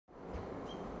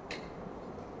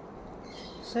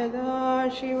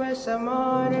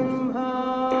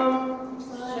सदाशिवसमारम्भां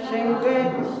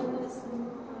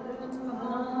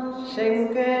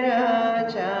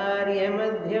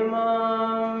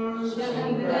शङ्कराचार्यमध्यमाम्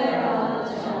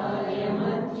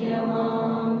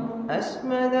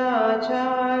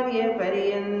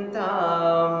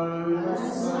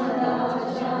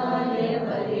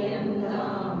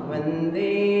अस्मदाचार्यपर्यन्ताम्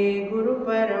वन्दे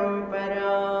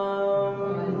गुरुपरम्पराम्।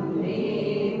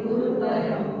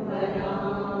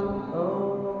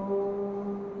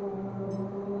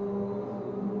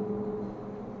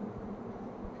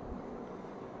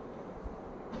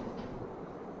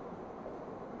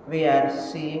 We are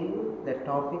seeing the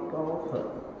topic of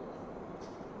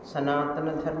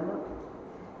Sanatana Dharma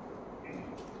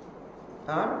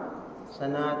or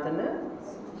Sanatana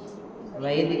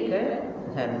Vaidika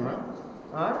Dharma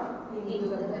or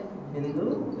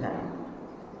Hindu Dharma.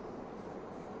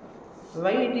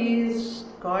 Why it is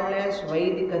called as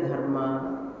Vaidika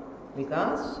Dharma?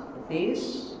 Because it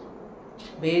is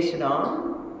based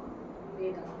on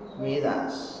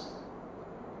Vedas.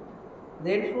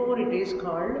 Therefore, it is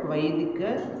called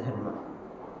Vaidika Dharma.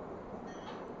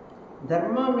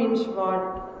 Dharma means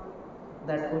what?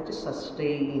 That which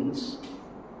sustains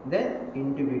the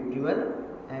individual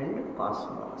and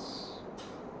cosmos.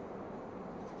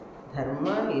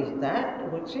 Dharma is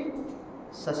that which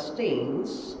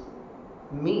sustains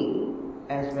me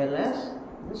as well as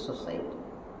the society.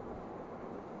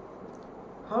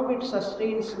 How it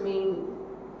sustains me?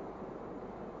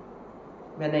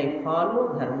 When I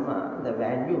follow Dharma, the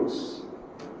values,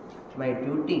 my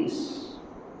duties,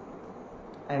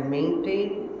 I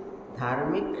maintain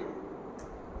dharmic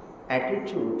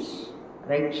attitudes,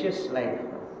 righteous life.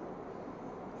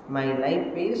 My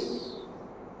life is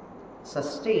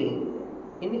sustained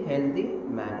in a healthy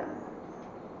manner,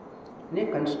 in a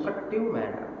constructive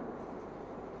manner.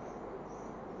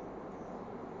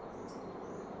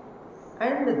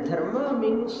 And Dharma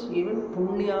means even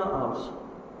Punya also.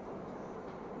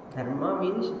 Dharma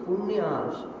means Punya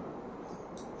also.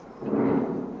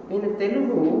 In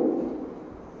Telugu,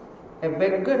 a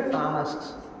beggar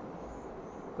asks,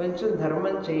 "Koncham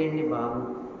dharmam cheyandi babu,"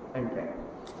 ante.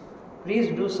 Please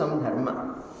do some dharma.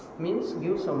 Means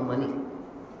give some money.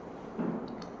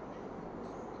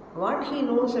 What he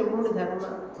knows about dharma?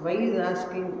 Why he is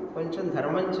asking, "Koncham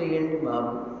dharmam cheyandi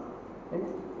babu"? And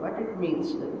what it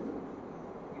means?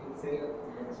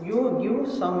 You give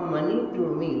some money to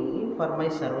me for my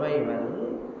survival,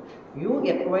 you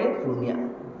acquire punya.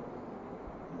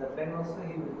 That time also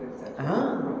he will get that.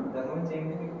 Dharman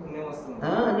cheyandi punya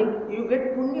vastundi. You get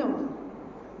punya.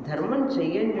 Dharman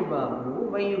cheyandi babu,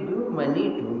 why you give money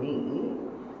to me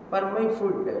for my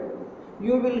food,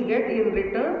 you will get in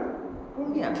return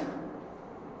punya.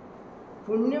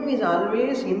 Punyam is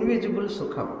always invisible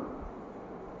sukham.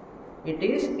 It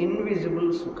is invisible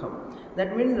sukham. That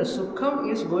means the sukham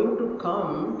is going to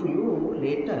come to you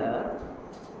later.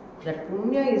 That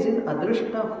punya is in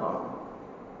adrishta form,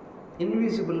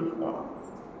 invisible form.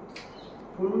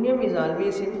 Punyam is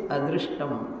always in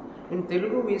adrishtam. In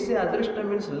Telugu we say adrishtam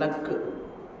means luck.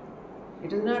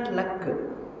 It is not luck.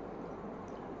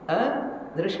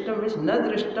 Adrishtam means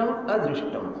nadrishtam,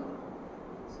 adrishtam.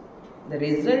 The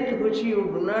result which you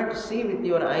do not see with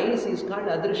your eyes is called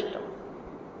adrishtam.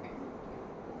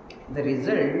 The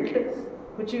result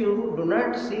which you do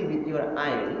not see with your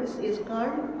eyes is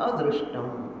called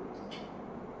adrishtam.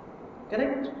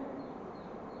 Correct?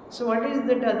 So what is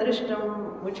that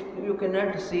adrishtam which you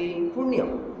cannot see?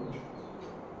 Punyam.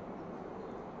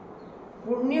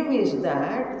 Punyam is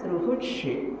that through which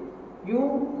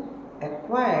you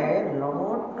acquire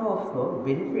lot of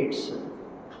benefits.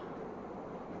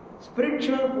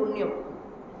 Spiritual punyam,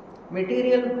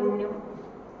 material punyam.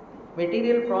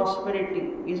 Material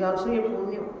prosperity is also a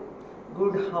punya.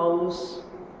 Good house,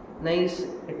 nice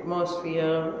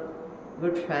atmosphere,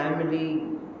 good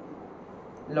family,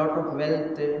 lot of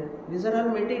wealth. These are all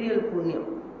material punya.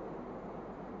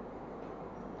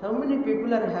 How many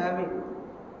people are having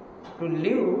to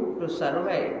live, to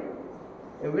survive?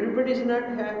 Everybody is not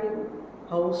having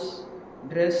house,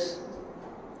 dress,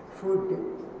 food.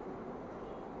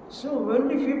 So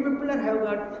only few people have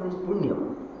got from punya.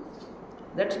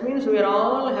 That means we are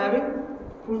all having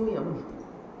punyam.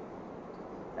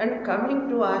 And coming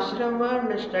to ashrama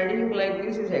and studying like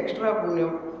this is extra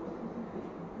punyam.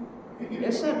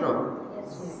 Yes or no?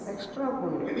 Yes. Extra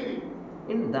punyam.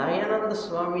 In Dayananda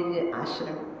SWAMINI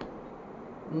ashram,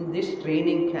 in this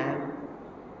training camp,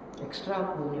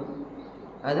 extra punyam.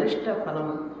 Adrishta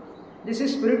phalam. This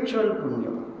is spiritual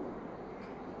punyam.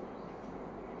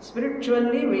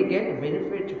 Spiritually we get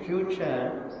benefit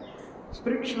future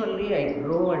spiritually I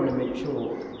grow and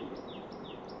mature.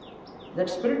 That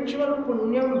spiritual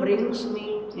punyam brings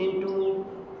me into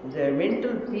the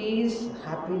mental peace,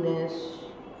 happiness,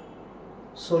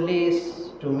 solace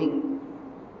to me.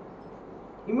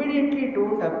 Immediately it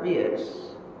won't appear.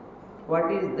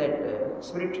 What is that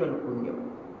spiritual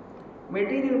punyam?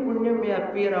 Material punyam may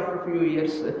appear after a few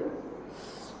years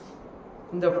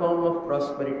in the form of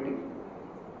prosperity.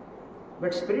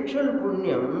 But spiritual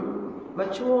punyam,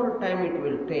 much more time it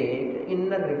will take,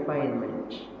 inner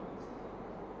refinement.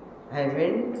 I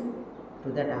went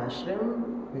to that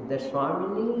ashram with the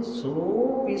Swamini,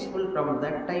 so peaceful from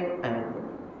that time on.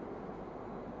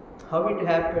 How it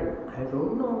happened? I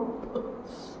don't know.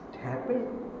 It happened.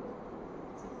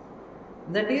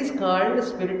 That is called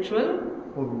spiritual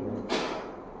punyam.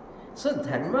 So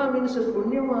dharma means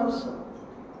punyam also.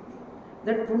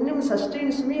 That punyam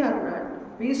sustains me or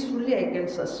not? Peacefully I can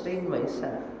sustain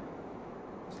myself.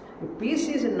 If peace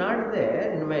is not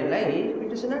there in my life,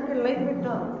 it is not a life at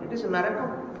all. It is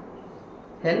narakam,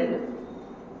 hell.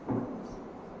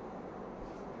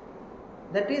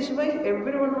 That is why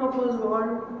every one of us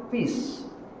want peace,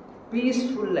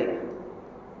 peaceful life.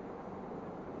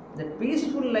 That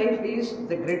peaceful life is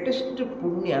the greatest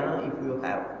punya if you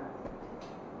have.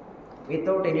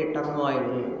 Without any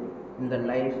turmoil in the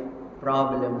life,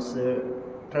 problems,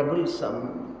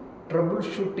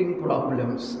 troubleshooting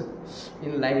problems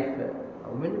in life.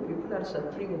 How many people are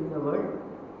suffering in the world?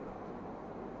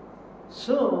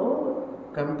 So,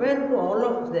 compared to all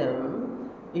of them,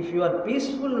 if you are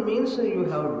peaceful means you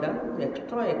have done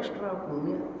extra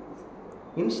punya.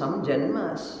 In some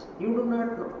janmas, you do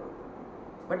not know.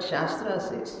 But Shastra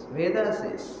says, Veda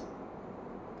says,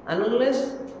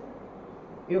 unless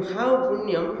you have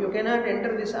punyam, you cannot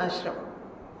enter this ashram.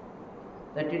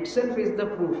 That itself is the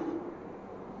proof.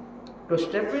 To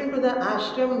step into the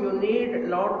ashram, you need a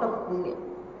lot of punya.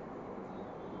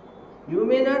 You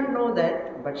may not know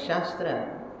that, but Shastra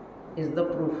is the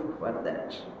proof for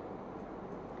that.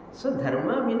 So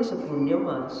dharma means punyam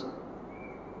also.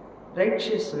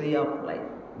 Righteous way of life,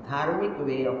 dharmic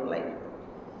way of life.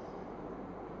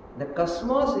 The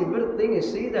cosmos, everything, you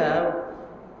see the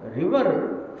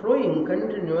river flowing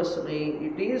continuously,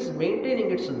 it is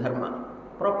maintaining its dharma,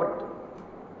 property.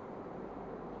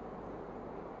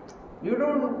 You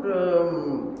don't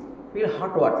feel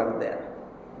hot water there.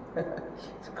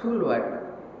 It's cool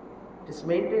water. It is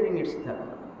maintaining its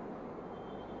dharma.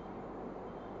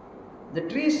 The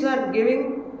trees are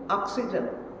giving oxygen,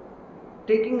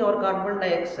 taking our carbon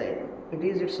dioxide. It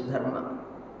is its dharma.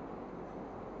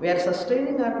 We are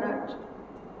sustaining or not?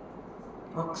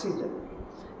 Oxygen.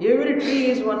 Every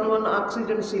tree is one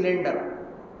oxygen cylinder.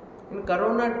 In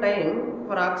Corona time,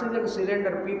 for oxygen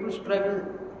cylinder, people struggle.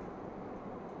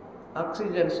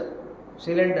 Oxygen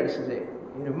cylinders, you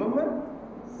remember?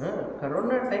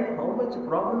 Corona time, how much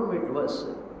problem it was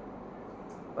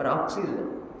for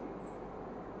oxygen,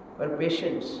 for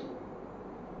patients.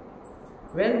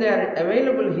 When they are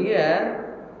available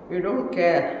here, you don't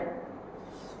care.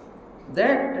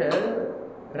 That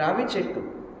Ravi Chetu,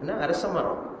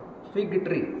 Arasamaram, fig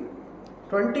tree,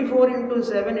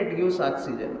 24/7 it gives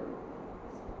oxygen.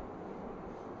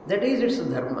 That is its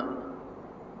dharma.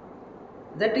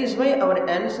 That is why our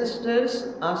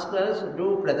ancestors asked us to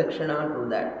do pradakshina to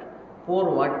that. Pour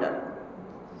water.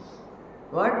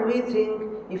 What we think,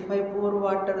 if I pour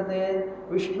water there,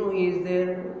 Vishnu is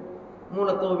there,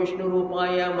 Mulato Vishnu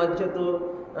Rupaya, Madhyato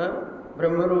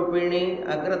Brahma Rupini,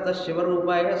 Agrata Shiva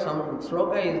Rupaya, some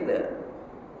sloka is there.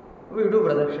 We do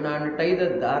pradakshina and tie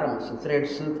the dharams,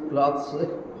 threads, cloths.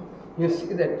 You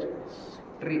see that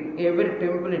tree, every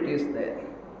temple it is there.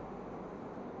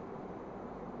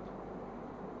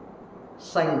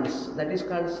 Science, that is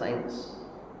called science,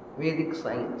 Vedic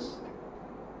science.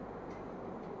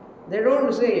 They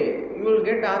don't say you will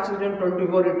get oxygen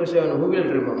 24/7, who will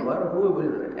remember, who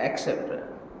will accept.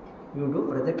 You do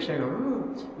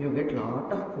pradakshanam, you get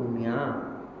lot of punya.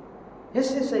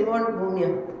 Yes, I want punya.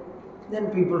 Then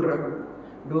people run,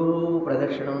 do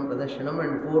pradakshanam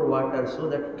and pour water so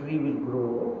that tree will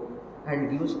grow and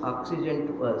gives oxygen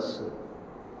to us.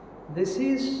 This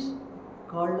is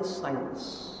called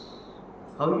science.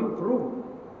 How you prove?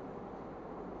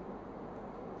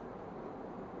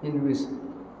 Invisible.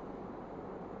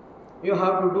 You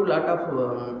have to do lot of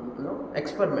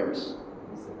experiments,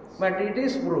 but it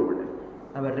is proved.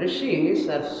 Our rishis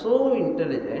are so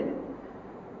intelligent,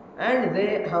 and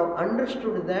they have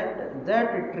understood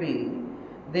that tree.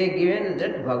 They given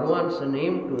that Bhagavan's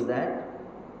name to that.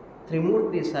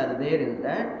 Trimurtis are there in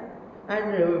that,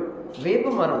 and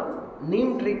Vepamaram,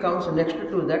 neem tree comes next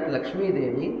to that Lakshmi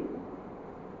Devi.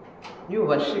 You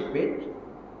worship it.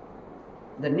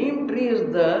 The neem tree is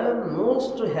the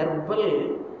most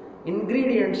herbal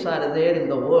ingredients are there in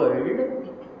the world,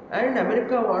 and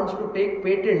America wants to take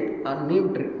patent on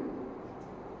neem tree.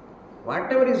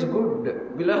 Whatever is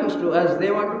good belongs to us,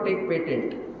 they want to take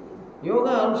patent.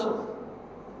 Yoga also.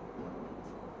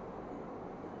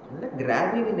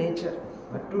 Grabbing nature.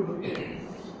 What to do?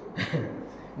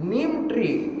 Neem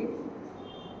tree.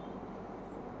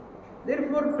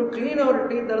 Therefore, to clean our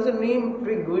teeth, there is a neem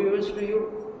tree we used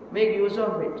to make use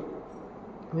of it.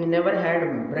 We never had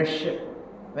a brush.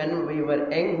 When we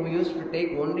were young, we used to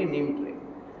take only neem tree.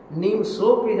 Neem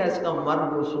soap has come,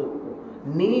 marble soap.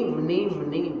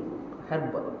 Neem.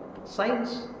 Herbal.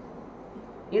 Science.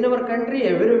 In our country,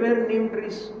 everywhere neem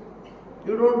trees.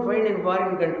 You don't find in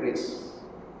foreign countries.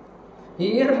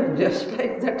 Here, just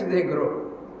like that they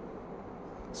grow.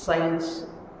 Science.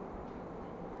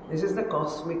 This is the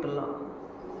cosmic law.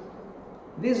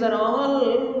 These are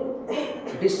all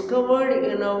discovered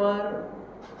in our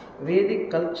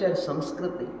Vedic culture,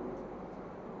 Sanskruthi.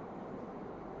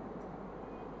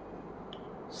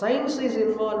 Science is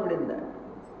involved in that.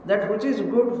 That which is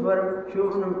good for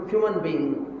human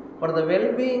being, for the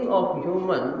well-being of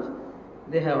humans,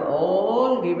 they have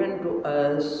all given to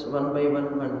us one by one.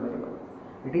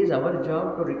 It is our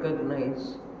job to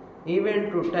recognize,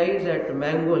 even to tie that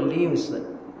mango leaves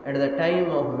at the time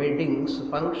of weddings,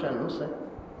 functions,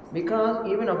 because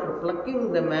even after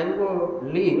plucking the mango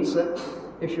leaves,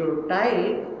 if you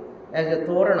tie as a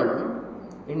toranam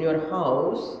in your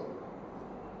house,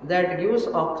 that gives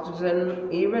oxygen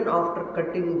even after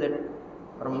cutting that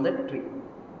from the tree.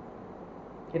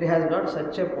 It has got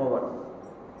such a power.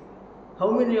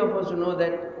 How many of us know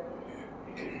that?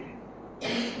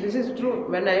 This is true.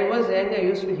 When I was young, I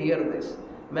used to hear this.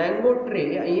 Mango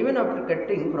tree, even after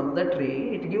cutting from the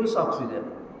tree, it gives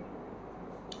oxygen.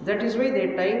 That is why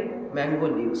they tie mango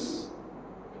leaves.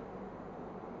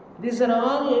 These are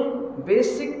all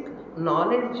basic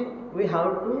knowledge we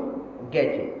have to get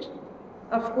it.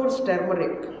 Of course,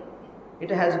 turmeric. It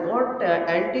has got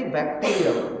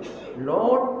antibacterial.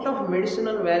 Lot of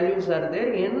medicinal values are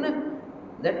there in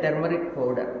the turmeric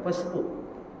powder. Pasupu,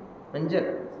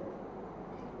 manjal.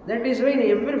 That is why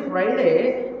every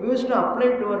Friday we used to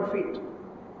apply to our feet.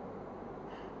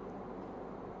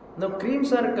 Now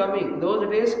creams are coming. Those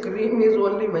days cream is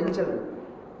only manjal.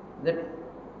 That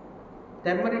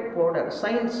turmeric powder,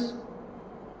 science.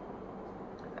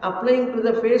 Applying to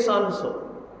the face also.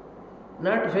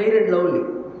 Not Fair and Lovely.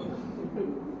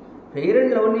 Fair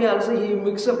and Lovely also he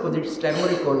mix up with its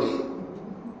turmeric only.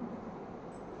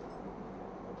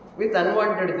 With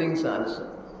unwanted things also.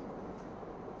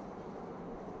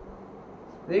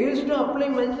 They used to apply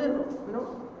manjal,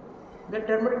 the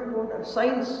turmeric powder,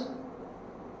 science.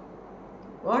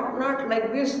 What not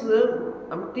like this,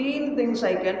 umpteen things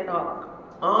I can talk.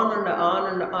 On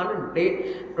and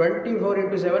day,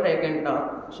 24/7 I can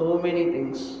talk. So many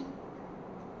things.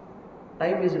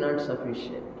 Time is not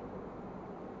sufficient.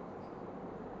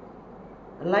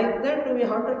 Like that we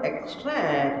have to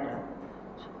extract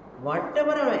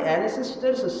whatever our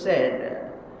ancestors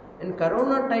said. In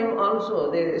Corona time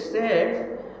also they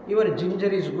said your ginger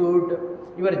is good,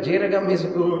 your jeeragam is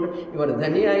good, your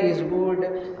dhania is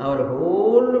good, our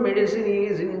whole medicine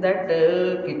is in that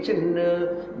kitchen,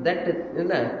 that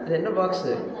box.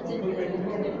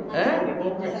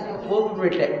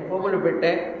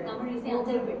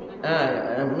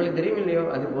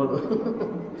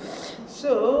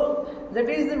 So that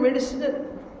is the medicinal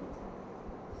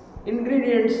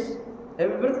ingredients,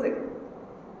 everything.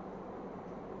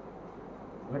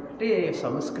 What a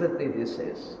Sanskruthi this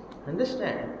is.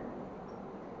 Understand?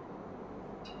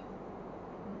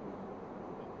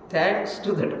 Thanks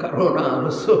to that Corona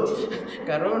also.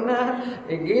 Corona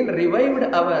again revived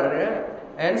our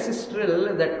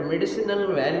ancestral, that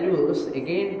medicinal values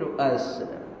again to us.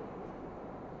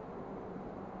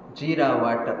 Jeera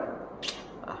water.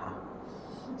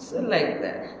 So like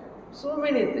that. So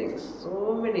many things.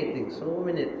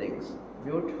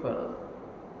 Beautiful.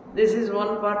 This is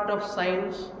one part of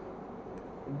science.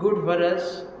 Good for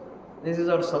us. This is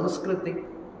our Sanskruti.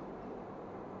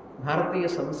 Bharatiya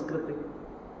Sanskruti.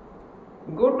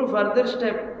 Go to further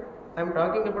step. I am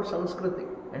talking about Sanskruti.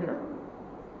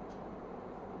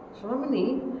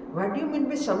 Swamini, what do you mean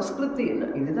by Sanskruti?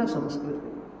 Idida Sanskruti.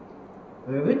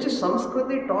 Which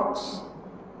Sanskruti talks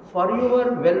for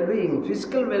your well-being,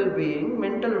 physical well-being,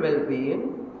 mental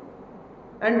well-being,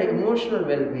 and emotional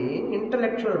well-being,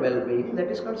 intellectual well-being, that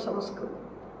is called Sanskrit.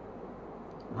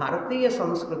 Bharatiya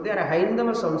Sanskriti or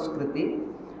Haindava Sanskriti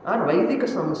or Vaidika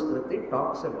Sanskriti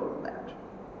talks about that.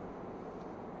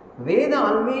 Veda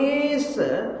always,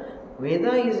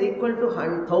 Veda is equal to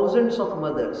thousands of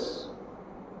mothers.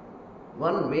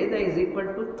 One Veda is equal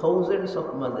to thousands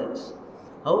of mothers.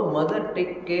 How mother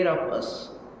take care of us,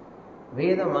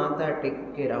 Veda Mata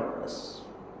take care of us.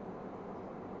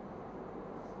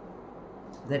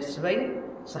 That's why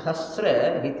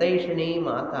Sahasra Hitaishini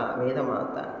Mata, Veda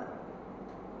Mata.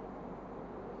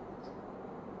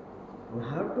 We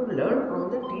have to learn from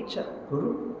the teacher,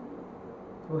 Guru,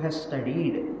 who has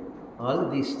studied all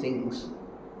these things.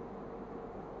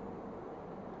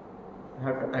 We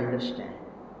have to understand.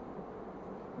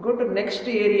 Go to next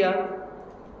area,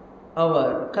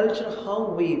 our culture,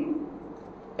 how we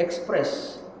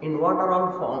express in what are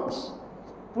all forms.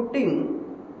 Putting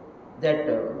that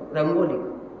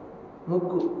rangoli,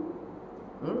 muggu,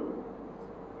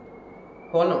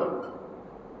 kolam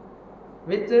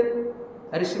with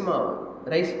arisima,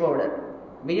 rice powder,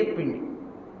 biyappindi.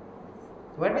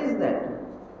 What is that?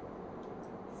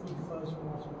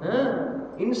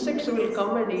 Insects will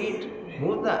come and eat.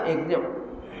 Bhuta, yajnam.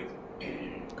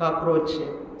 Cockroach,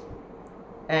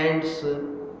 ants,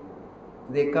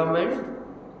 they come and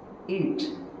eat.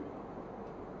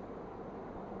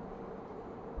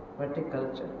 What a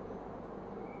culture.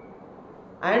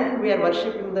 And we are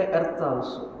worshipping the earth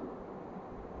also.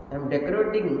 I am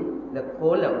decorating the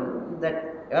kolam,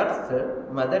 that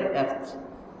earth, Mother Earth,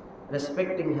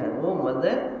 respecting her. Oh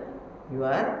Mother, you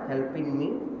are helping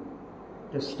me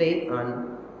to stay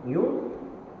on you.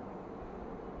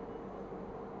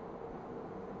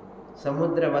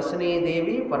 Samudra Vasane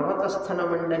Devi Parvatasthana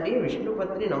Mandali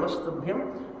Vishnupatri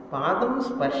Namastubhyam Padam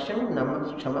Sparsham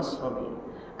Shamaswami.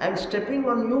 I am stepping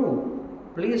on you.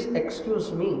 Please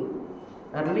excuse me.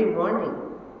 Early morning,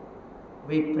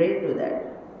 we pray to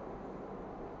that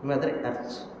Mother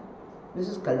Earth. This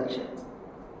is culture.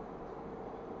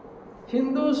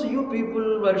 Hindus, you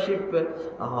people worship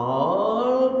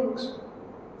all things.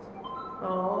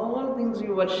 All things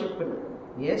you worship.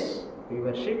 Yes, we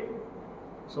worship.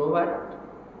 So what?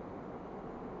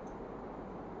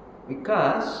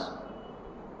 Because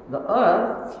the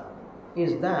earth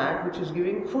is that which is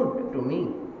giving food to me.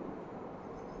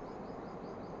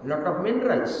 Lot of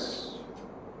minerals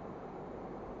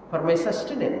for my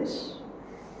sustenance.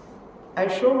 I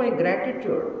show my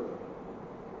gratitude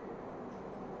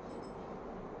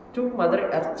to Mother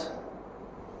Earth,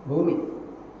 Bhumi.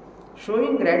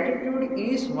 Showing gratitude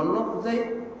is one of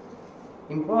the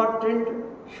important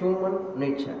human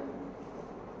nature,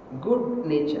 good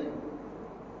nature.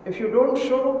 If you don't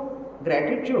show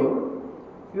gratitude,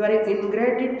 you are an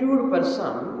ingratitude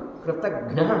person,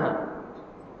 Kritagna.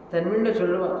 Tanminda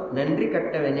solluva, Nandri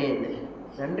kattavane,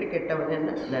 Nandri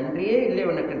kettavane, Nandriye ille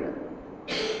unakkanna.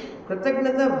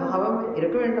 Kritagnata bhavam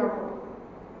irukka vendam.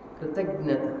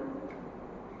 Kritagnata.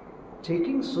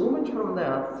 Taking so much from the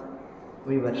earth,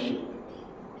 we worship.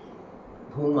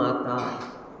 Bhumata,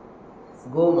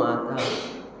 Gomata,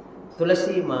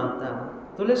 Tulasi Mata.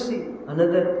 Tulasi,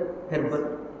 another herbal.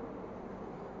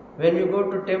 When you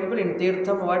go to temple in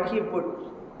Tirtham, what he put?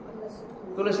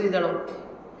 Tulasi Danam.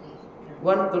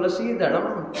 One Tulasi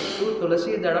Danam, two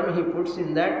Tulasi Danam he puts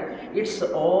in that. Its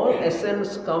all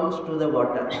essence comes to the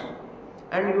water.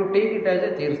 And you take it as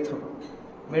a Tirtham.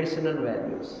 Medicinal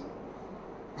values.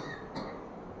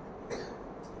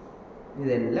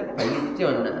 இதெல்லாம்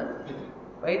பைத்தியம்னா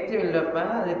பைத்தியம் இல்லைப்பா,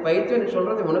 அது பைத்தியம்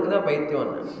சொல்றது உனக்கு தான்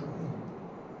பைத்தியம்.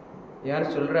 யார்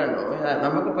சொல்றானோ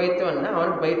நமக்கு பைத்தியம்னா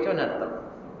அவனுக்கு பைத்தியம்னு அர்த்தம்.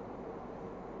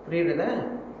 புரியுறதா?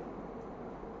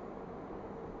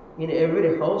 In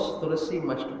every house Tulasi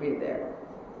must be there.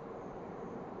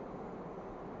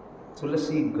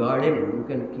 Tulasi garden you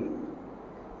can keep.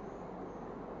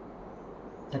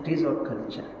 That is our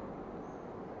culture.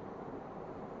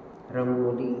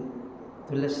 Rangoli,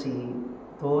 Tulasi,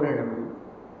 Thoranam.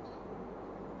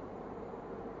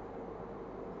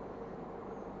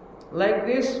 Like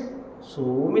this, so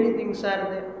many things are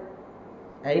there.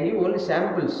 I give only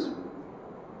samples.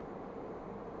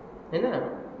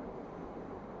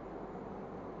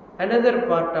 Another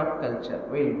part of culture,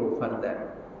 we'll go further.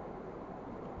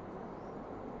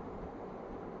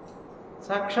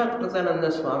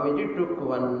 Sampradaya Swamiji took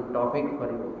one topic for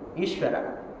you, Ishvara.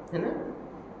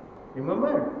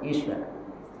 Remember Ishvara?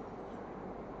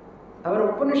 Our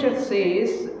Upanishad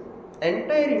says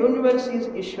entire universe is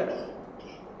Ishvara.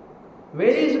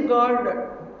 Where is God?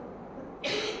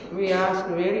 We ask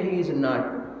where he is not.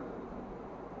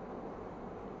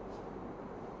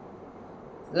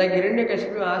 Like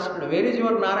Hiranyakashipu asked, where is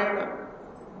your Narayana?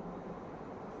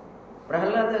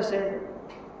 Prahlada said,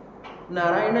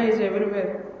 Narayana is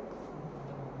everywhere.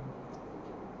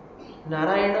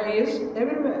 Narayana is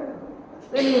everywhere.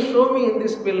 Then you show me in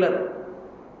this pillar.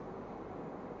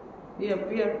 He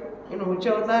appeared in which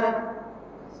avatar?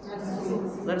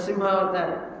 Narsimha avatar.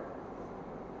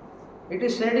 It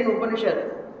is said in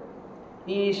Upanishad,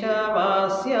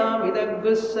 Ishavasya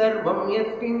vidaggus sarvam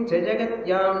yatkincha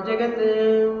jagatyam jagat.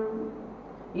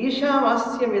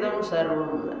 Ishavasya vidam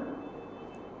sarvam.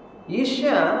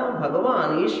 Isha, Bhagavan,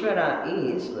 Ishvara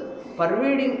is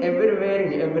pervading everywhere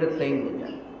in everything.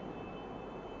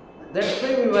 That's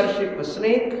why we worship a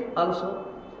snake also.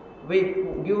 We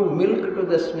give milk to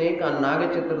the snake on Naga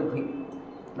Chaturthi,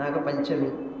 Naga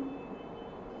Panchami.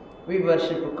 We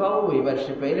worship a cow, we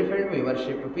worship elephant, we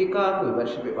worship a peacock, we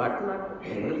worship a what not,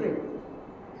 everything.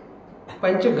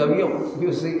 Panchagavyam,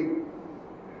 you see.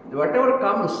 Whatever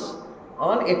comes,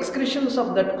 all excretions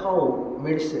of that cow,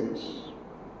 medicines.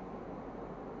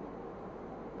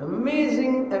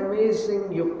 Amazing,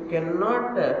 amazing, you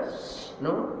cannot,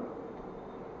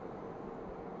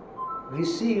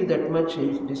 receive that much.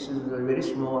 This is very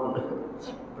small,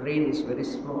 brain is very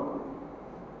small.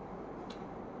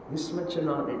 This much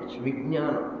knowledge,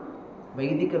 Vijnana,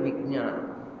 Vaidika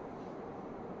Vijnana.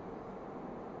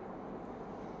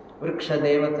 Vriksha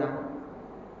Devata,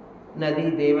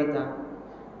 Nadi Devata,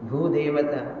 Bhu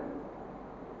Devata.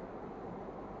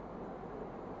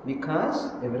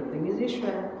 Because everything is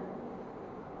Ishvara.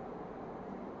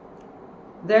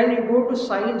 Then you go to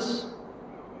science,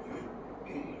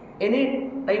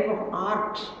 any type of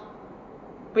art,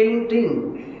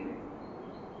 painting.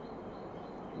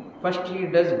 First he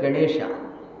does Ganesha,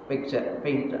 picture,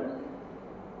 painter.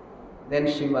 Then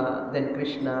Shiva, then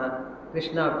Krishna,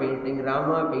 Krishna painting,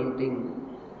 Rama painting.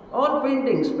 All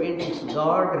paintings,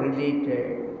 God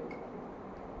related,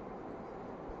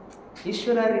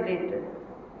 Ishvara related.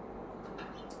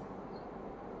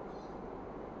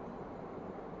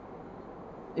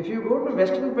 If you go to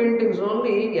Western paintings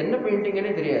only, enna painting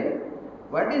ane theriyadu.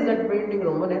 What is that painting?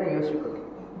 Romba nera yosikkodu.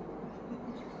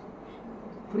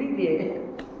 Puriyale.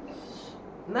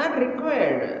 Not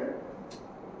required.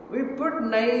 We put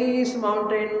nice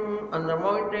mountain. On the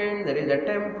mountain there is a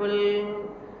temple.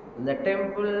 In the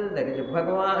temple there is a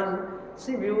Bhagavan.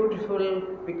 See, beautiful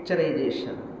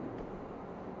picturization.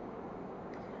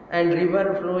 And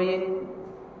river flowing.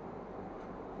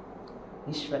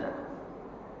 Ishvara.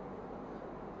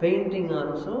 Painting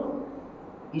also,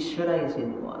 Ishvara is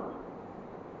involved.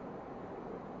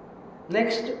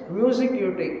 Next, music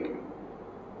you take.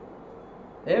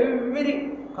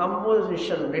 Every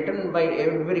composition written by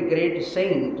every great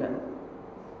saint,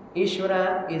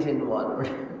 Ishvara is involved.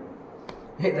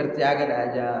 Either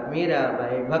Tyagaraja,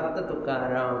 Mirabai, Bhakta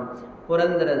Tukaram,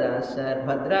 Purandaradasa,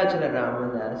 Bhadrachala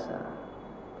Ramadasa.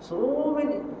 So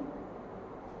many.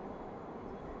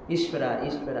 Ishvara,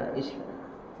 Ishvara, Ishvara.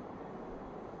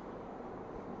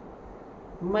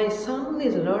 My son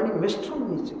is learning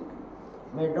Western music.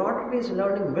 My daughter is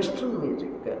learning Western music.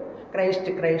 Christ,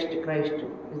 Christ, Christ.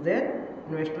 Is there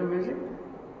in Western music?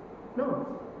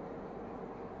 No.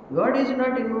 God is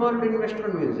not involved in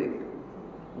Western music.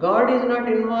 God is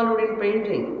not involved in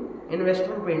painting, in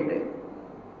Western painting.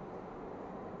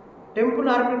 Temple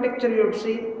architecture you would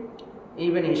see,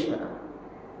 even Ishvara.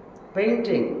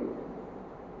 Painting,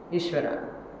 Ishvara.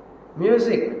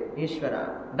 Music,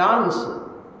 Ishvara. Dance,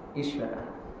 Ishvara.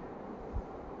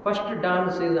 First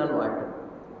dance is on what?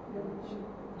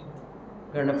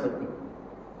 Ganapati,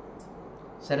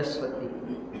 Saraswati.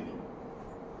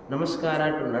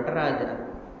 Namaskara to Nataraja.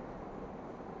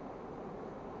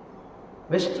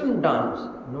 Western dance,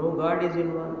 no God is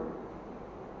involved.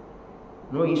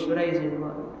 No Ishvara is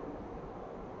involved.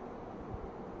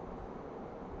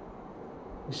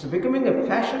 It's becoming a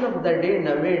fashion of the day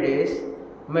nowadays.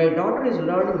 My daughter is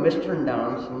learning Western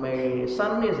dance. My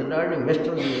son is learning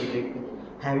Western music.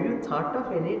 Have you thought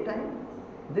of any time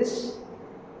this?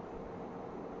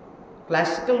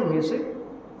 Classical music,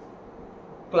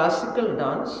 classical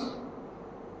dance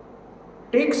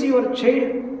takes your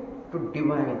child to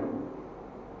divine.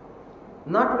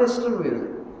 Not Western music,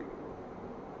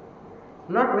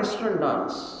 not Western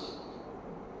dance.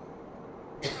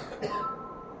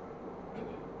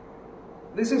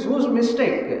 This is whose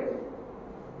mistake?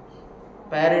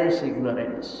 Parents'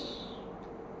 ignorance.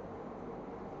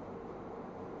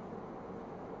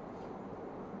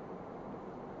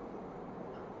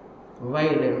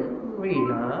 Violin,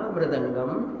 veena,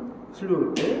 mridangam,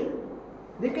 flute,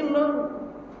 they can learn.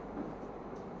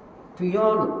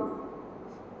 Piano.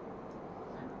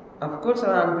 Of course,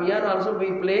 on piano also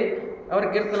we play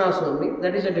our kirtanas only.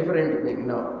 That is a different thing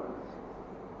now.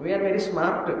 We are very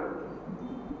smart.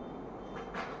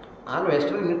 On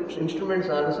Western instruments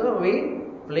also we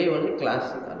play only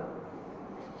classical.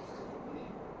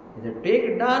 If you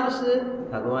take dance,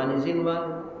 Bhagavan is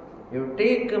involved. You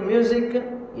take music,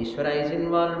 Ishvara is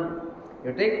involved.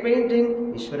 You take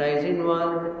painting, Ishvara is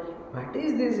involved. What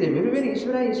is this? Very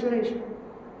Ishvara, Ishvara, Ishvara.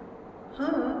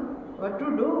 What to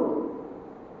do?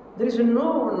 There is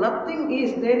nothing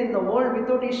is there in the world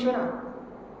without Ishvara.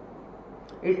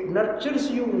 It nurtures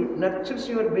you, it nurtures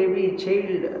your baby,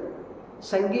 child.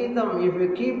 Sangeetam, if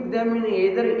you keep them in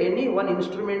either any one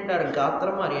instrument or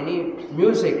gatram or any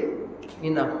music,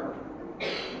 enough.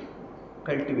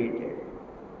 Cultivated.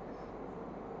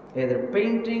 Either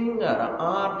painting or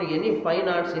art, any fine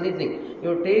arts, anything.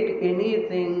 You take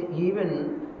anything,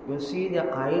 even you see the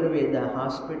Ayurveda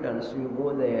hospitals, you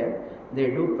go there, they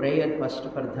do prayer first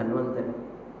for Dhanvantari.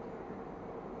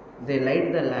 They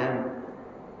light the lamp.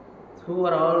 Who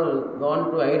are all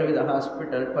gone to Ayurveda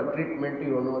hospital for treatment,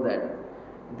 you know that.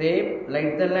 They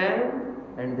light the lamp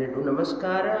and they do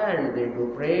namaskara and they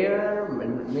do prayer,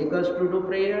 and make us to do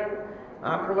prayer.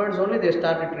 Afterwards only they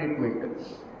start a treatment.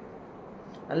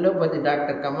 Allopathy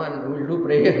doctor, come on, we will do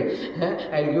prayer.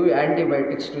 I will give you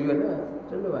antibiotics to you.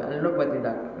 Allopathy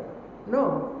doctor.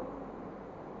 No.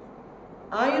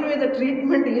 Ayurveda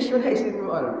treatment, Ishvara is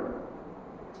involved.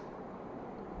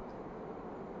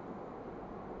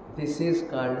 This is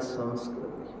called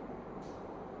Sanskruthi.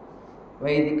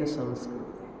 Vedika Sanskruti.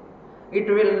 It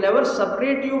will never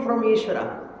separate you from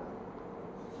Ishvara.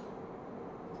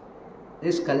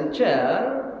 This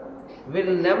culture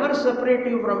will never separate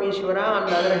you from Ishvara. On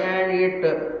the other hand,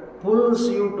 it pulls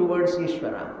you towards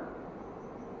Ishvara.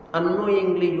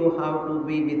 Unknowingly, you have to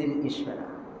be within Ishvara.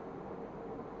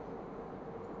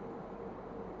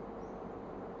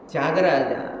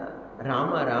 Tyagaraja,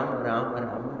 Rama, Rama, Rama,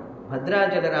 Rama.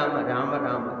 Bhadrajala Rama, Rama,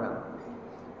 Rama, Rama.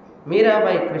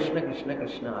 Mirabai, Krishna, Krishna,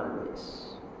 Krishna always.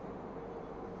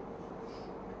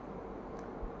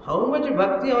 How much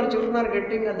bhakti our children are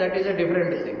getting, that is a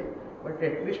different thing. But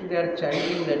at least they are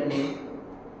chanting that name.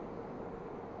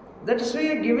 That's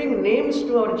why giving names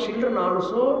to our children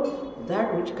also,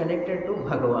 that which connected to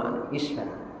Bhagavan,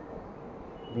 Ishvara.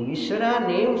 The Ishvara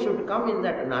name should come in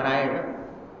that Narayana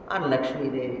or Lakshmi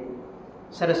Devi,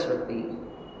 Saraswati,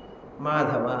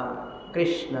 Madhava,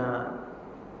 Krishna,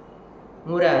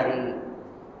 Murari.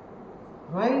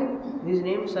 Why these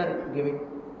names are giving?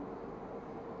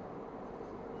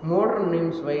 Modern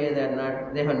names, why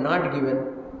they have not given?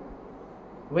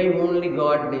 Why only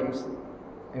God names?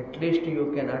 At least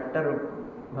you can utter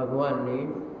Bhagavan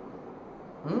name.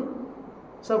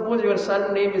 Suppose your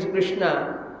son name is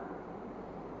Krishna.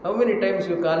 How many times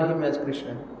you call him as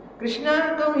Krishna?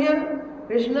 Krishna, come here.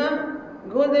 Krishna,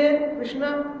 go there.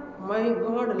 Krishna. My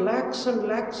God, lakhs and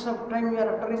lakhs of time you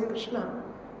are uttering Krishna.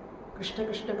 Krishna,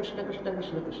 Krishna, Krishna, Krishna,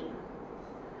 Krishna, Krishna.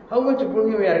 How much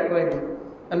punya we are acquiring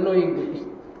unknowingly?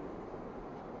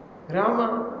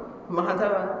 Rama,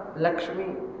 Madhava,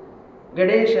 Lakshmi,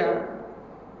 Ganesha.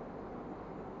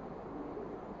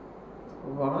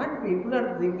 What people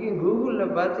are thinking? Google la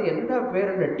paathu enna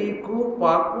perana Tiku,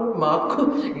 Paku, Maku,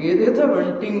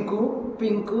 edetho Tinku,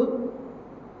 Pinku.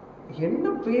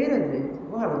 Enna per adu?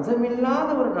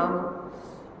 Ardhamillada oru naamam.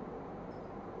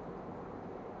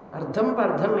 Ardham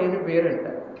pardham leni per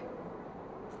anta.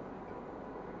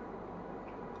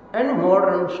 And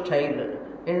modern style.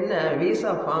 In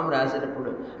visa form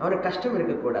రాసేటప్పుడు అవన కష్టం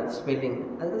ఇరకకూడదు spelling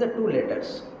అది two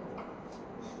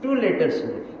letters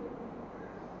ఉంది.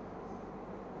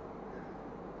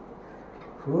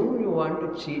 Whom you want to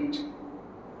cheat,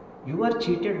 you are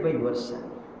cheated by yourself.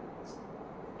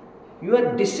 You are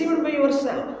deceived by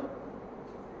yourself.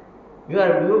 You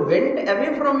went away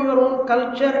from your own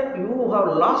culture. You have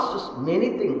lost many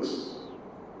things.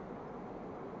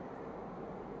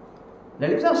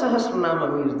 Lalita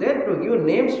Sahasranamam is there to give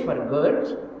names for girls.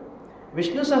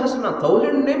 Vishnu Sahasranam,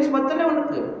 1000 names pattale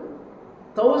unakku.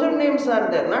 1000 names are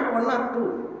there, not 1 or 2.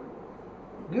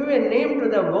 Give a name to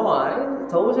the boy,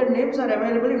 1000 names are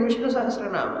available in Vishnu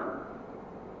Sahasranama.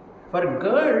 For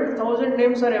girl, 1000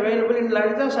 names are available in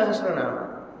Lalita Sahasranama.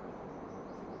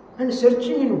 And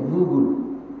searching in Google,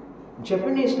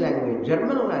 Japanese language,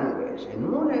 German language, and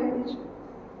more language.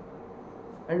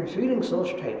 And feeling so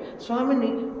style.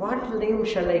 Swamini, what name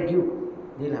shall I give?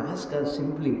 They'll ask us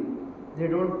simply. They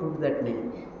don't put that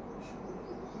name.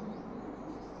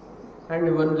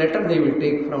 And one letter they will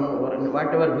take from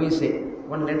whatever we say.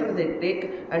 One letter they take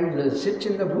and search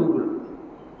in the Google.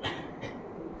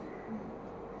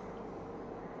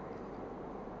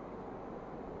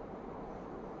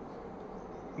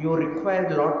 You require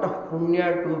a lot of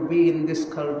punya to be in this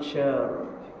culture.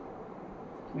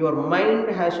 Your mind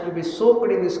has to be soaked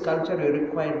in this culture, you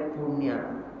require punya.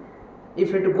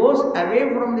 If it goes away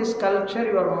from this culture,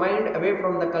 your mind away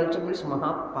from the culture means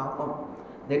mahapapam.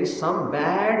 There is some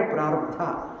bad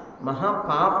prarabdha மகா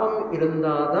பாபம்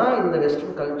இருந்தாதான் இந்த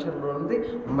western கல்ச்சர்ல இருந்து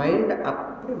mind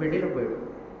அப்படி வெளியில போயிடும்.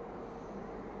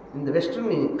 இந்த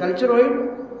western culture போயிடும்,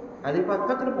 அது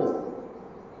பக்கத்தில் போகும்.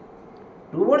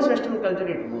 Towards Western culture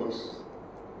it goes.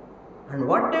 And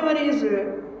whatever is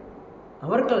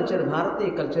our culture,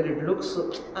 Bharatiya culture, it looks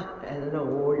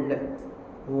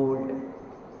old.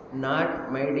 Not,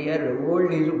 my dear, old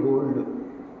is gold.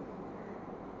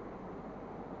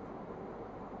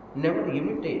 Never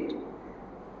imitate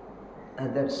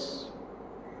others.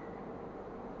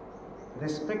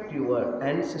 Respect your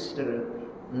ancestral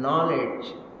knowledge,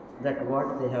 that what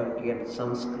they have given,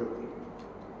 Sanskruthi.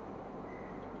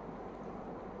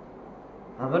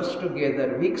 Hours together,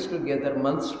 weeks together,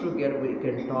 months together, we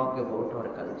can talk about our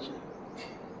culture.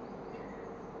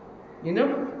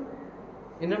 Enough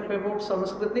about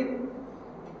Sanskruthi?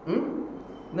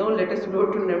 Now let us go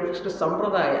to next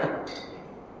Sampradaya.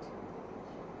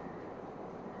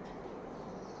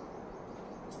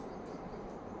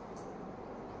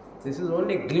 This is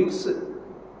only a glimpse.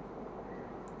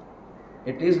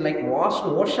 It is like vast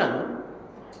ocean.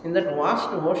 In that vast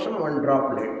ocean, one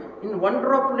droplet. In one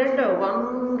droplet,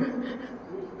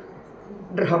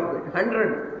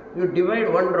 100. You divide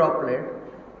one droplet.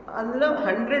 Adla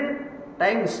 100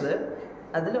 times,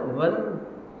 adla one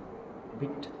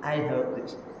bit I have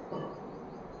this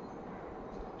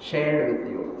shared with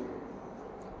you.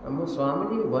 Amma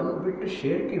Swamini, one bit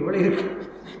share ki vadi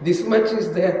this much is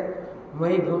there.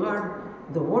 My God,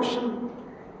 the ocean.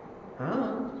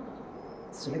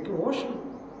 It's like an ocean.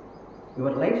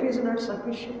 Your life is not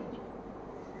sufficient.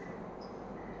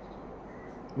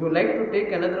 You like to take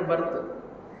another birth.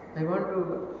 I want to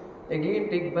again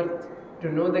take birth to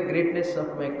know the greatness of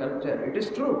my culture. It is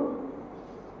true.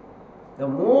 The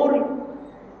more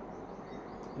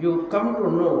you come to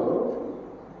know,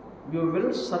 you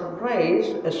will surprise,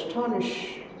 astonish.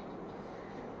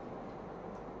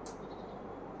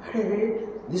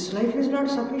 This life is not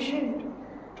sufficient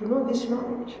to know this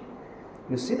knowledge.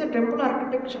 You see the temple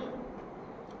architecture.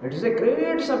 It is a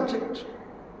great subject.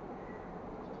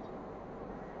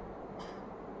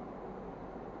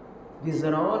 These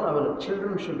are all our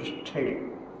children should study.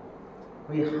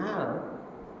 We have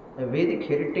a Vedic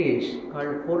heritage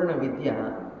called Purna Vidya.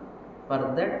 For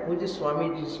that, Puja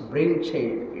Swamiji's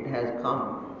brainchild, it has come.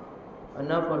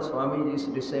 One of our Swamiji's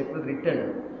disciple written,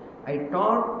 I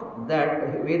taught that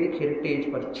Vedic heritage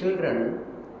for children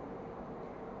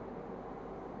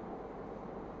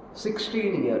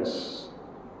 16 years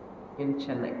in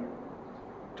Chennai.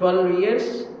 12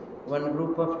 years, one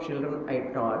group of children I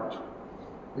taught.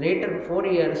 Later 4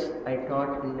 years, I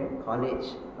taught in a college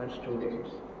for students.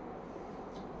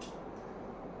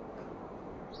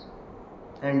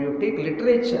 And you take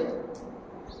literature,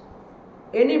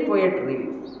 any poetry,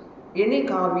 any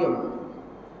kavyam,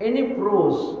 any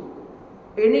prose,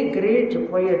 any great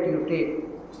poet you take,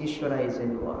 Ishvara is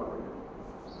involved.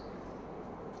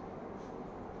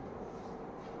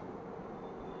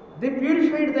 They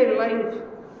purified their life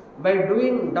by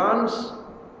doing dance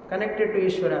connected to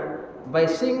Ishvara, by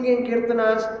singing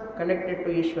kirtanas connected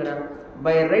to Ishvara,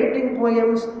 by writing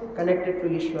poems connected to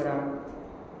Ishvara.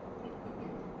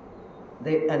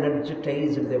 They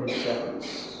energized themselves,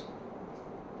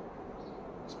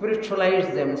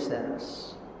 spiritualized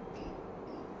themselves,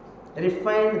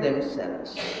 refined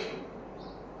themselves.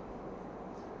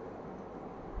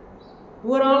 Who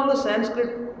are all the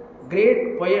Sanskrit great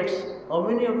poets? How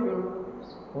many of you know?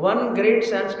 One great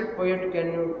Sanskrit poet,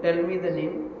 can you tell me the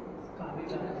name?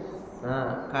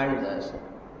 Kalidas.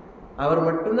 Our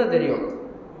mattumda theriyum.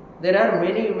 There are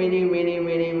many.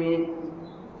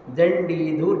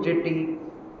 Dandi, Dhurjati.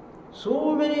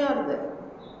 So many are there.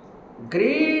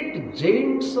 Great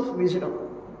giants of wisdom.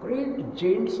 Great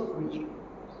giants of wisdom.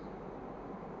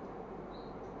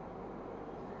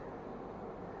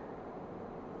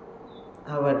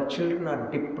 Our children are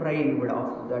deprived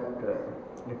of that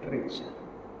literature.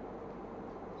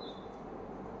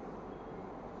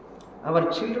 Our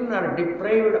children are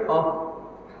deprived of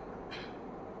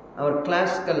our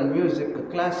classical music,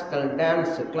 classical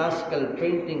dance, classical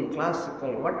painting,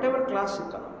 classical, whatever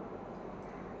classical.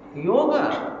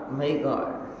 Yoga, my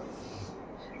God,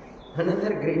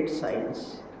 another great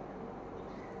science.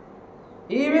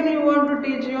 Even you want to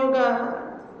teach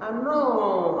yoga,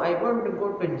 no, I want to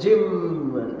go to gym.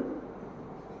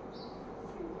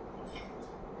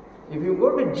 If you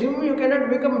go to gym, you cannot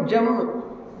become jum.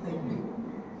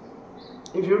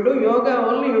 If you do yoga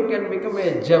only, you can become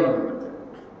a jum.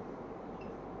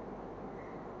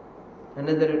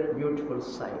 Another beautiful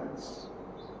science.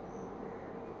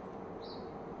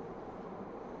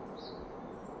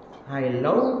 I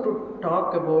love to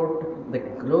talk about the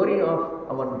glory of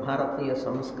our Bharatiya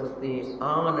Sanskruthi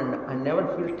on, and I never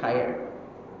feel tired.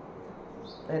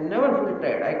 I never feel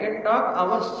tired. I can talk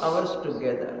hours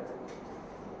together.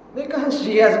 Because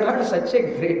she has got such a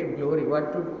great glory.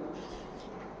 What to do?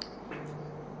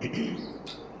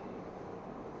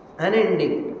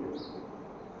 Unending.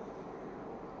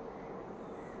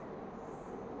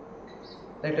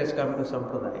 Let us come to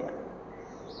Sampradaya.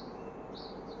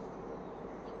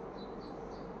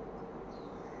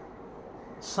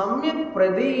 Samyak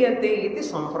pradiyate iti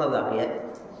Sampradaya.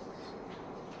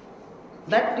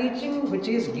 That teaching which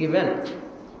is given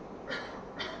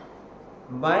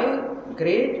by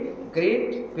great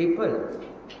people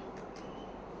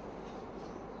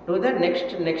to the next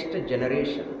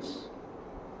generations.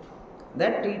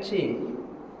 That teaching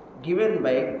given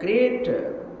by great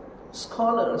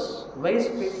scholars, wise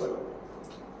people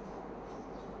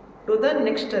to the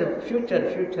next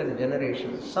future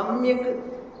generations. Samyak,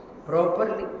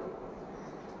 properly.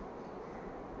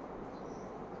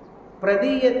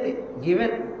 Pradiyate,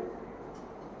 given.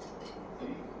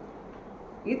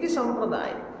 Iti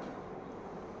Sampradaya.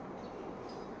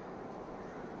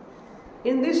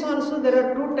 In this also there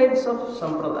are two types of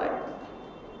Sampradaya.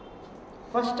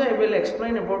 First I will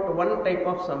explain about one type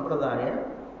of Sampradaya,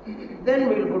 then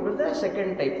we will go to the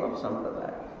second type of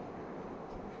Sampradaya.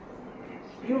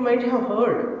 You might have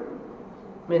heard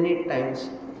many times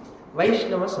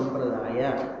Vaishnava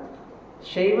Sampradaya,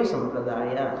 Shaiva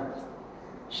Sampradaya,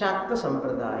 Shakta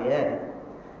Sampradaya.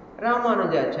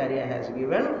 Ramanujacharya has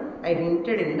given, I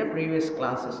hinted in the previous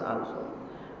classes also.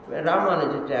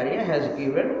 Ramanujacharya has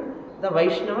given the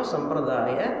Vaishnava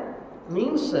Sampradaya,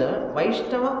 means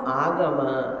Vaishnava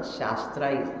Agama Shastra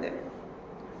is there.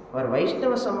 For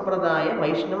Vaishnava Sampradaya,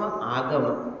 Vaishnava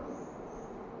Agama.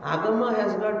 Agama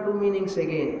has got two meanings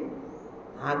again.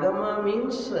 Agama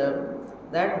means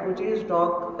that which is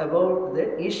talk about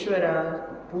the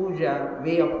Ishvara Puja,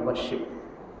 way of worship.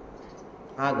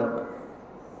 Agama.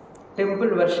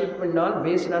 Temple worship and all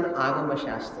based on Agama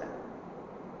Shastra.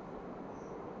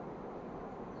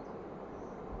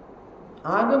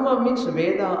 Agama means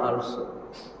Veda also,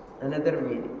 another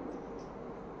meaning.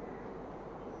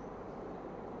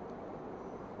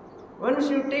 Once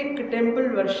you take temple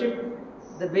worship,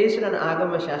 the based on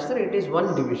Agama Shastra, it is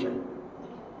one division.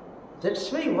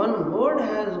 That's why one word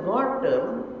has got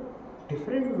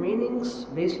different meanings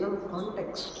based on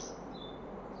context.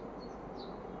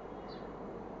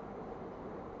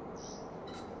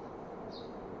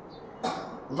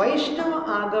 Vaishnava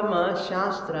Agama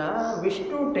Shastra,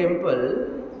 Vishnu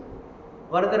temple,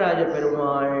 Varadaraja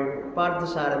Perumal,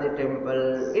 Parthasarathi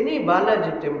temple, any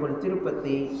Balaji temple,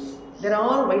 Tirupati, they are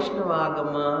all Vaishnava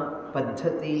Agama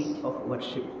Paddhati of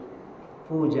worship,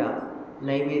 Puja,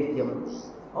 Naivedyam,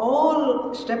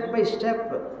 all step by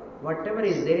step, whatever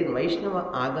is there in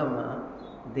Vaishnava Agama,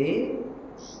 they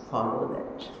follow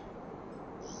that.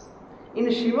 In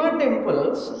Shiva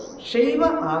temples,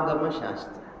 Shaiva Agama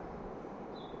Shastra.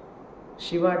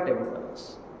 Shiva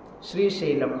temples, Sri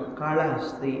Shailam,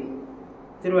 Kalahasti,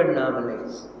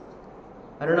 Tiruvannamalai,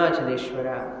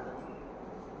 Arunachaleshwara,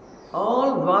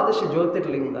 all Dvadasha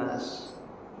Jyotirlingas,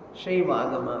 Shaiva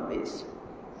Agama based.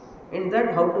 In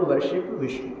that, how to worship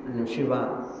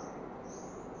Shiva.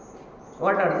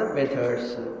 What are the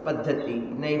methods?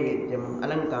 Paddhati, Naivedyam,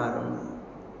 Alankaram,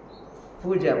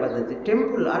 Puja Paddhati,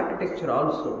 temple architecture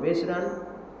also based on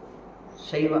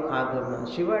Shaiva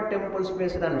Agama. Shiva temples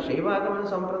based on Shaiva Agama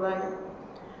Sampradaya.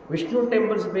 Vishnu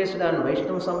temples based on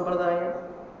Vaishnava Sampradaya.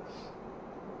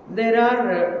 There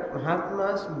are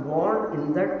Mahatmas born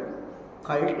in that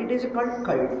cult. It is a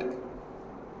cult.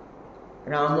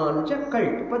 Ramanuja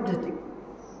cult, Paddhati.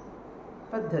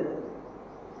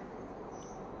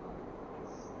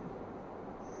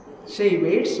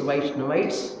 Shaivites,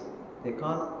 Vaishnavites, they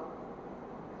call.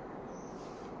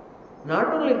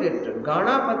 Not only that,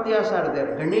 Ganapatyas are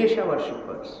there, Ganesha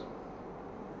worshippers.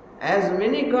 As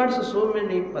many gods, so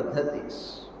many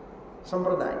Paddhatis,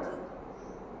 Sampradaya.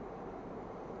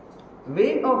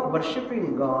 Way of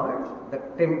worshipping God, the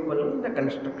temple, the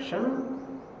construction,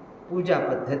 Puja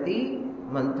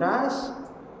Paddhati, mantras,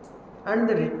 and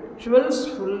the rituals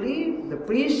fully, the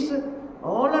priests,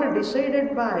 all are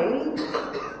decided by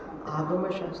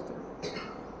Agama Shastra.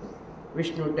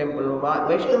 Vishnu temple,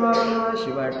 Vaishnava Agama,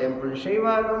 Shiva temple,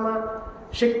 Shaiva Agama,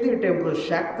 Shakti temple,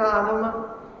 Shakta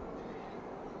Agama.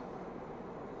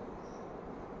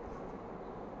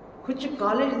 Which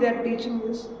college they are teaching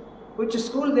this? Which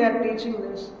school they are teaching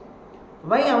this?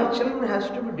 Why our children has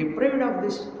to be deprived of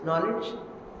this knowledge?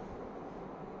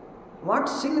 What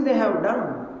sin they have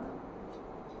done?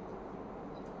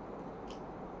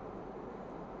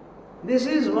 This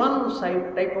is one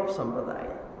type of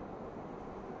Sampradaya.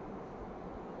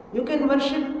 You can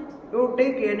worship, you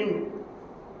take any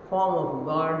form of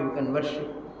God, you can worship.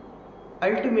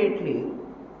 Ultimately,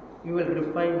 you will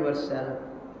refine yourself.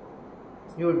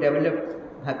 You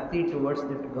develop bhakti towards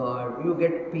that God. You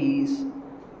get peace,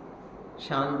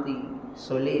 shanti,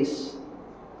 solace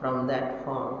from that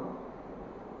form.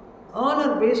 All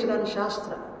are based on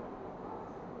Shastra.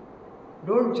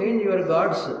 Don't change your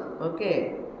gods,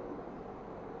 okay?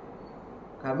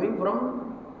 Coming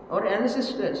from our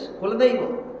ancestors,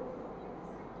 Kuladaiva.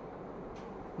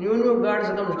 New gods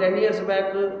come 10 years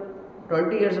back,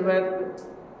 20 years back.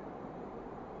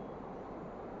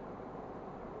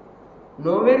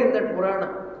 Nowhere in that Purana,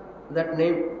 that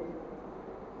name.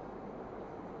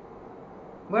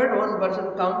 But one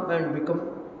person come and become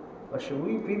worship.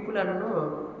 We people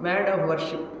are mad of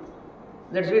worship.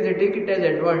 That's why they take it as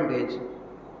advantage.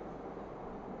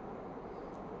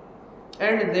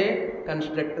 And they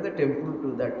construct the temple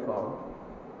to that form.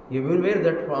 Everywhere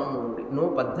that form only. No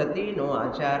Paddhati, no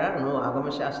Achara, no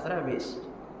Agama Shastra based.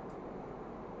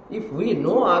 If we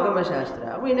know Agama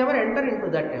Shastra, we never enter into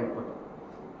that temple.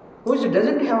 Which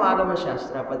doesn't have Agama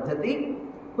Shastra Paddhati,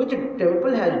 which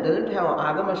temple doesn't have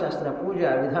Agama Shastra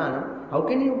Puja Vidhana, how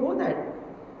can you go there?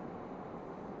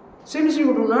 Since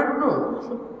you do not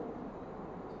know,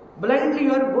 blindly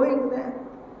you are going there.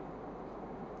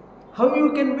 How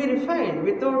you can be refined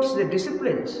without the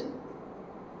disciplines?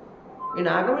 In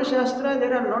Agama Shastra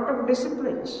there are a lot of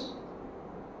disciplines,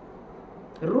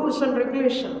 rules and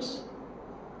regulations.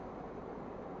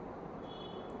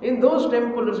 In those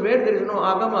temples where there is no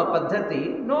Agama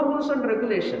Paddhati, no rules and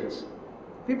regulations.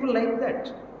 People like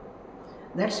that.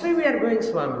 That's why we are going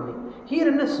Swamini.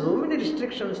 Here are so many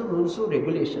restrictions, rules,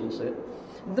 regulations.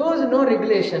 Those no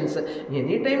regulations.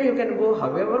 Anytime you can go,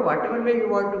 however, whatever way you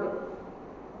want to go.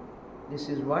 This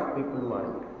is what people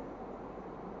want.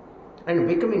 And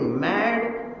becoming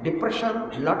mad,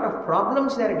 depression, lot of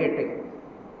problems they are getting.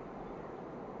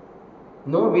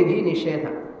 No Vidhi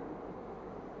Nishedha.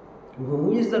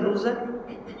 Who is the loser?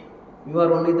 You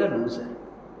are only the loser.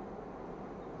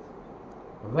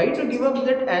 Why to give up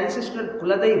that ancestral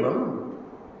Kuladaivam?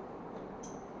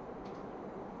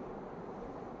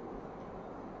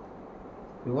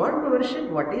 You want to worship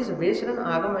what is based on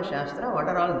Agama Shastra, what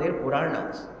are all their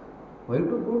Puranas? Why to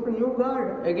go to new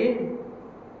God again?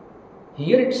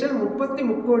 Here itself,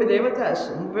 33 kodi devatas,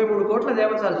 33 kotla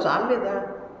devatas, chaleda.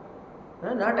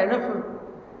 Not enough.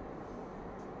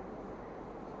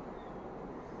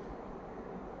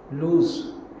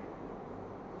 Loose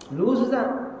the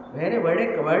very word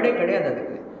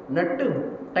nut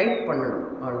tight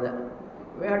pannanum or that.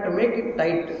 We have to make it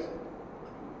tight.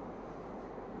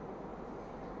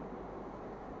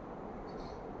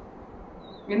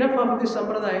 Enough of this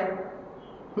Sampradaya.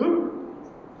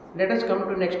 Let us come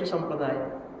to next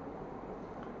Sampradaya.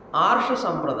 Arsha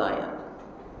Sampradaya.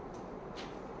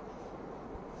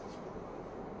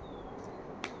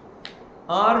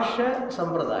 Arsha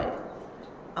Sampradaya.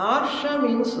 Arsha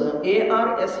means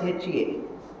A-R-S-H-A.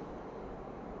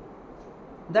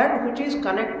 That which is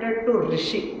connected to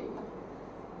Rishi.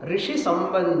 Rishi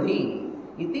Sambandhi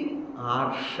iti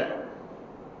Arsha.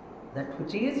 That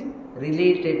which is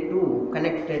related to,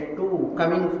 connected to,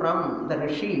 coming from the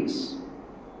Rishis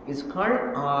is called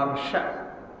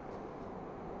Arsha.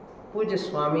 Puja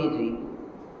Swamiji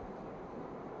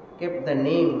kept the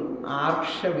name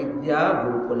Arsha Vidya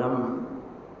Gurukulam.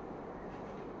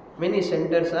 Many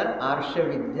centers are Arsha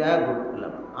Vidya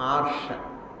Gurukulam. Arsha.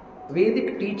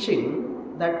 Vedic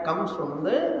teaching that comes from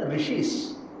the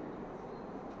Rishis.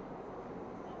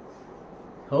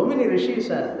 How many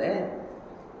Rishis are there?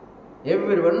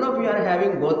 Every one of you are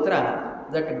having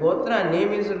Gotra. That Gotra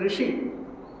name is Rishi.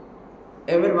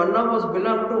 Every one of us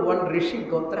belong to one Rishi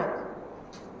Gotra.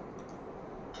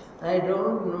 I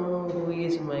don't know who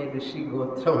is my Rishi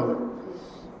Gotra.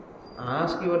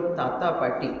 Ask your Tata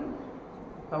Pati.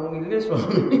 When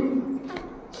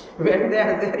they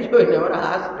are there, you never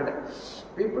asked.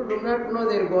 People do not know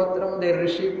their Gotram, their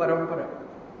Rishi Parampara.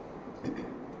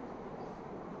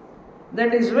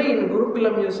 That is why in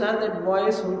Gurukulam you saw that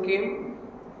boys who came,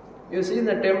 you see in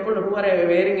the temple who are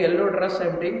wearing yellow dress, I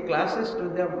am taking classes to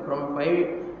them from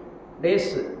 5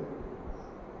 days.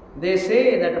 They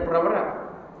say that Pravara,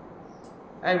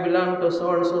 I belong to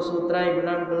so and so Sutra, I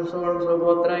belong to so and so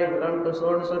Gotra, I belong to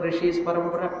so and so Rishis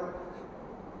Parampara.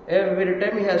 Every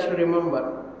time he has to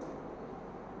remember.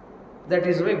 That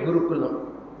is why Gurukulam.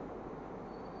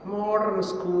 Modern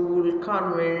school,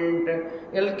 convent,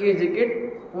 LKG kid,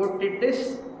 put it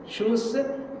is shoes,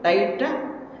 tie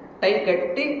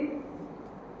katti,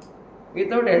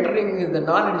 without entering the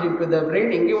knowledge into the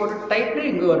brain, inge or tight,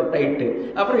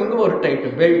 apra inge or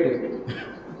tight, belt.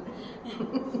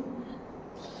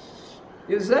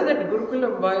 You saw that Gurukula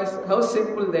boys, how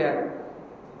simple they are.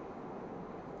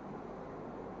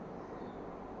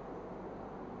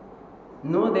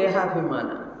 No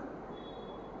Dehabhimana.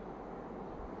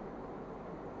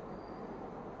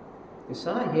 You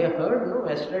saw, he heard, no,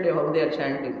 yesterday how they are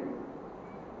chanting.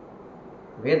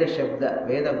 Veda Shabda,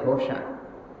 Veda Ghosha.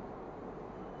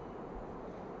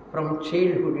 From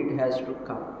childhood it has to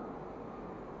come.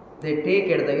 They take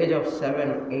at the age of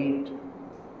 7, 8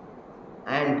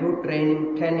 and give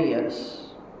training 10 years.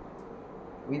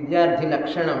 Vidyardhi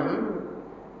Lakshanam.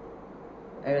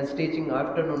 I was teaching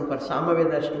afternoon for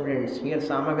Samaveda students. Here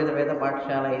Samaveda Veda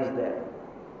Pathshala is there.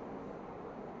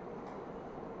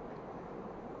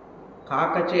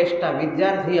 Kakacheshta,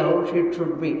 Vidyardhi, how it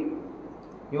should be.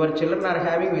 Your children are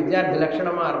having Vidyardhi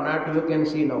Lakshanam or not, you can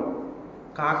see now.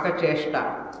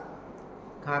 Kakacheshta.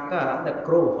 Kaka, the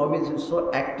crow, how is it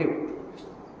so active?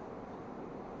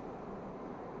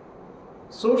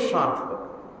 So sharp.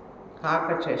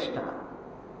 Kakacheshta.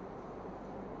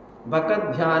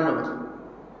 Bhakadhyanam.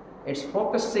 Its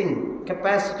focusing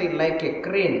capacity like a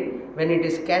crane when it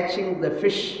is catching the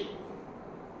fish.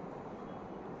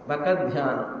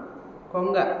 Bhakadhyanam.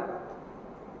 Konga.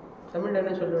 Tamil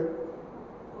என்ன சொல்றது?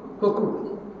 Kuku.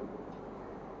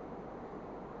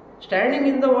 Standing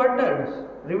in the water,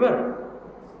 river,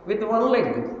 with one leg.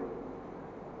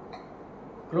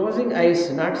 Closing eyes,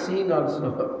 not seeing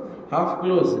also. Half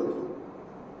closed.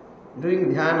 Doing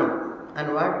dhyana.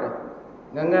 And what?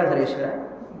 Gangadhareshwara.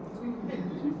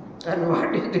 And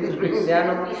what it is doing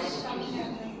dhyana?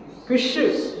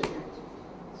 Fishes.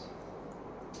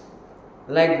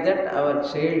 Like that, our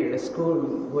child, school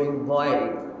going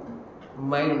boy,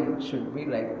 mind should be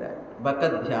like that.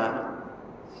 Bhakadhyana.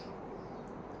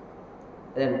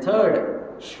 Then third,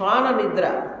 Shvana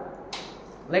Nidra.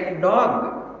 Like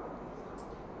dog.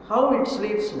 How it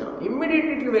sleeps now?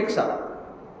 Immediately it wakes up.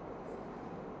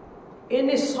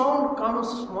 Any sound comes,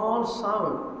 small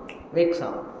sound, wakes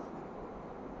up.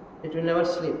 It will never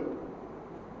sleep.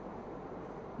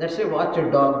 That's why watch a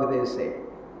dog, they say.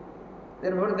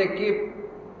 Therefore they keep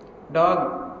dog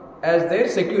as their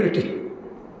security.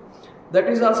 That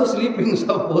is also sleeping,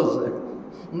 suppose.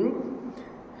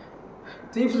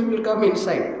 Thieves will come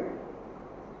inside.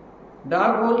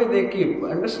 Dog only they keep,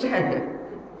 understand?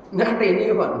 Not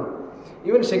anyone.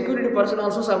 Even security person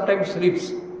also sometimes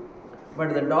sleeps.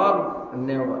 But the dog,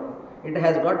 never. It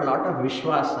has got lot of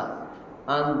vishwasa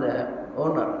on the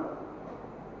owner.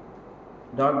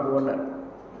 Dog owner.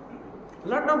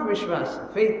 Lot of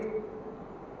vishwasa, faith.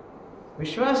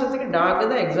 Vishwasa is dog is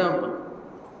the example.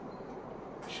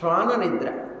 Shvana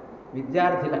Nidra,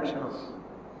 Vidyardhi Lakshanam.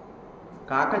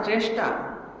 Kakacheshta,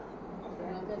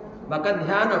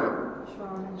 Bhakadhyanam,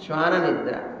 Shvana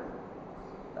Nidra.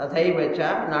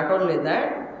 Tathaivacha, not only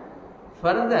that,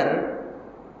 further,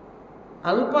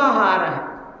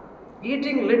 Alpahara,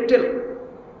 eating little,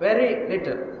 very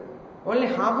little. Only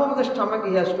half of the stomach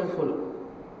he has to fill.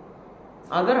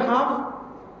 Other half,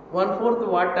 1/4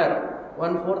 water,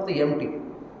 1/4 empty.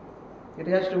 It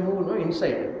has to move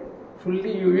inside.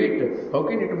 Fully you eat. How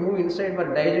can it move inside for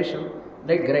digestion?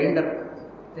 Like grinder.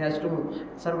 It has to move.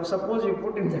 So suppose you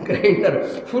put in the grinder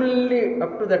fully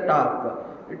up to the top.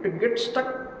 It will get stuck.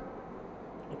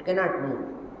 It cannot move.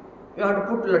 You have to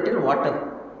put little water.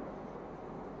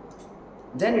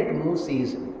 Then it moves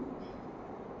easily.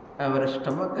 Our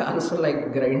stomach also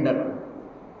like grinder.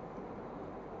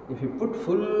 If you put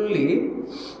fully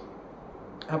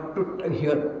up to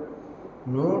here,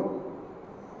 no.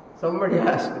 Somebody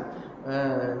asked,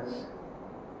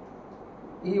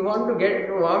 he want to get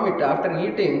vomit after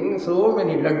eating so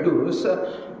many laddus.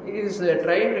 He is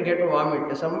trying to get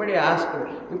vomit. Somebody asked,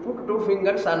 you put 2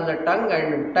 fingers on the tongue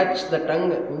and touch the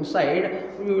tongue inside,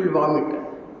 you will vomit.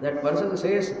 That person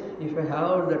says, if I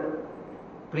have the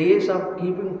place of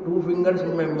keeping 2 fingers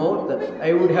in my mouth,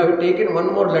 I would have taken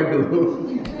one more laddu.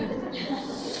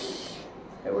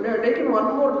 I would have taken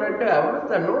one more laddu.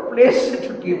 There is no place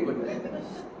to keep it.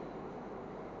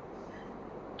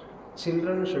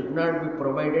 Children should not be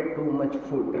provided too much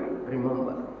food,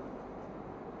 remember.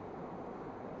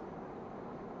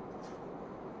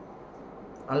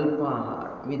 Alpahar,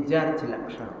 Vidyardhi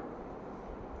Lakshanam.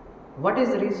 What is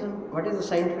the reason? What is the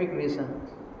scientific reason?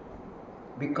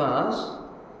 Because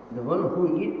the one who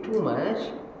eat too much,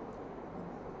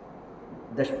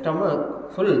 the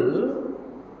stomach full,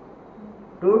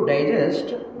 to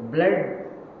digest, blood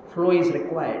flow is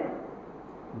required.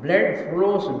 Blood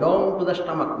flows down to the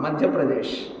stomach, Madhya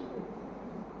Pradesh,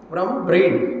 from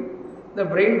brain. The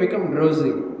brain becomes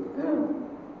drowsy,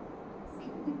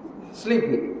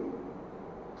 sleepy.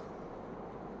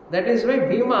 That is why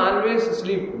Bhima always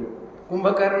sleep.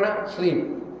 Kumbhakarna sleep.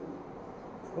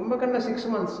 Kumbhakarna 6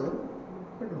 months,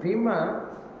 but Bhima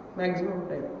maximum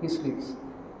time he sleeps.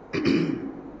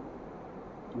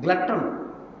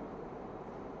 Glutton,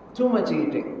 too much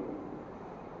eating.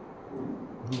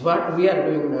 What we are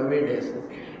doing nowadays,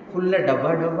 full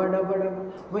dabba.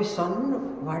 My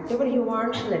son, whatever he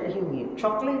wants, let him eat.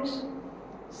 Chocolates,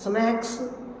 snacks,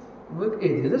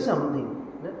 this is something.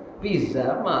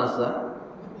 Pizza, masa,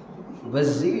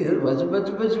 buzz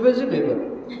liver.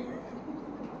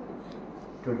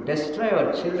 To destroy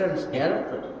our children's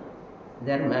health,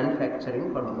 they are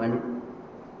manufacturing for money.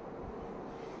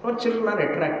 Our children are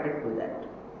attracted to that.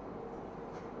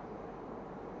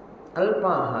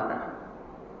 Alpahara.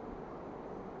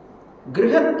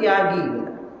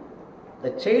 Grihatyagi.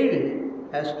 The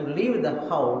child has to leave the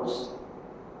house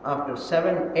after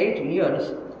 7-8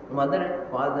 years. Mother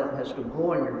and father has to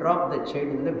go and drop the child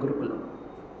in the Gurukulam.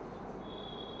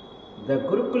 The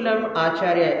Gurukulam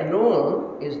Acharya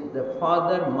alone is the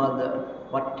father, mother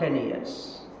for 10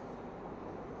 years.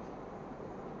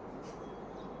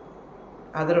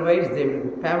 Otherwise, they will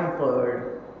be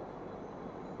pampered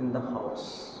in the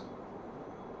house.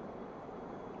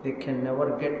 They can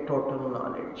never get total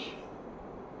knowledge.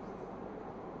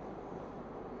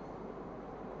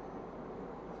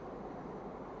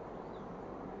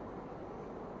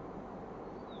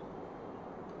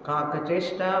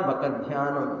 Kakacheshta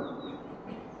bakadhyanam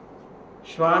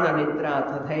Shwana nidra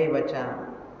tadhaivacha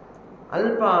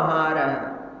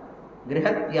Alpahara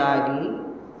Grihatyagi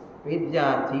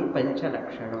Vidyarthi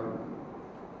Panchalakshanam.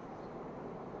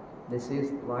 This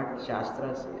is what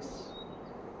Shastra says.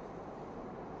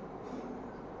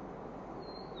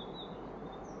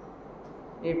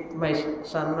 If my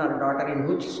son or daughter in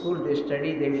which school they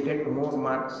study, they will get more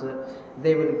marks,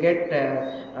 they will get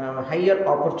higher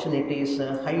opportunities,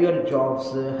 higher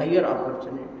jobs, higher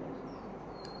opportunities.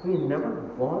 We never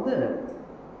bother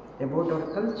about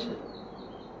our culture,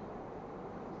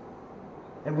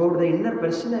 about the inner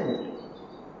personality.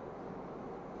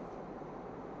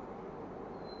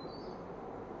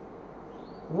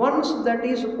 Once that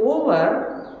is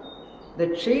over, the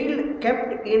child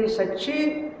kept in such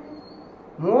a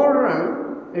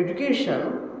modern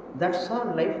education, that's all,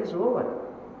 life is over.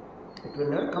 It will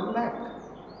never come back.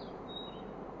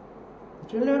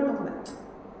 It will never come back.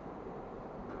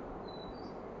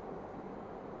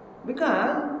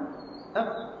 Because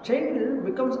a child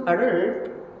becomes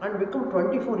adult and becomes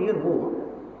 24-year-old,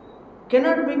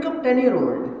 cannot become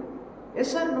 10-year-old.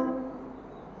 Yes or no?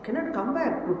 Cannot come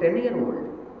back to 10-year-old.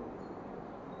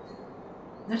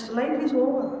 That's life is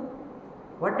over.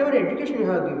 Whatever education you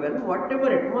have given,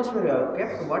 whatever atmosphere you have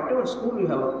kept, whatever school you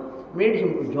have made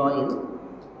him to join,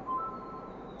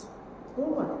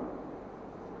 over.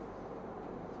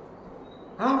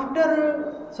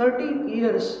 After 30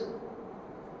 years,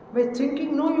 by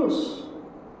thinking, no use.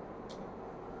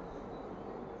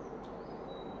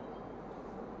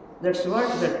 That's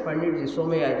what that Pandit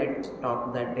Somayajit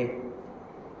taught that day.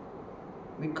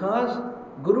 Because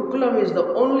Gurukulam is the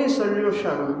only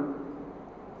solution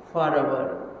for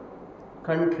our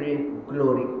country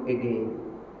glory again,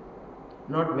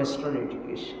 not Western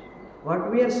education. What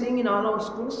we are seeing in all our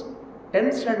schools,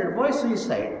 10th standard boy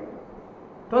suicide,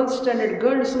 12th standard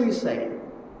girl suicide.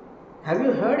 Have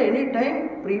you heard any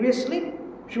time previously,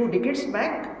 few decades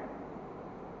back?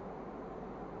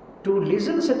 To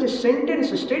listen such a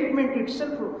sentence, statement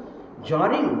itself,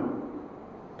 jarring,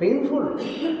 painful.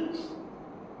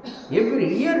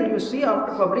 Every year you see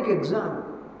after public exam,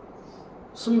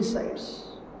 suicides.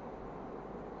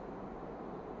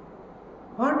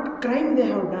 What crime they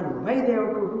have done? Why they have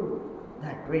to do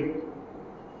that way?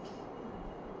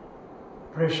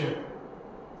 Pressure,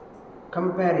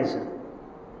 comparison.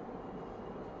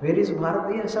 Where is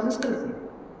Bharatiya Sanskruthi?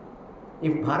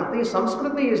 If Bharatiya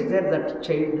Sanskruthi is there, that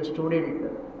child,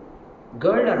 student,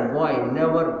 girl or boy,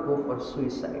 never go for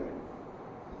suicide.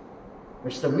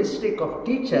 It's the mistake of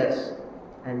teachers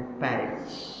and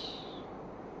parents.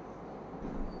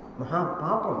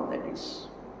 Mahapapam, that is.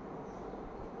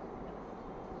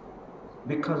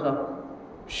 Because of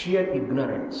sheer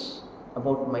ignorance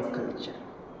about my culture.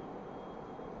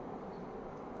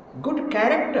 Good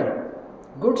character,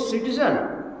 good citizen,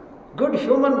 good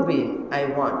human being I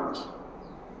want.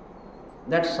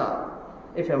 That's all.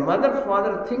 If a mother,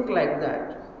 father think like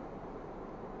that,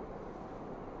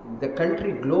 the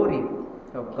country glory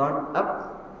have gone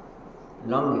up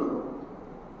long ago.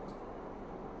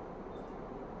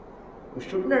 We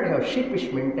should not have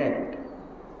sheepish mentality.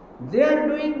 They are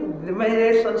doing,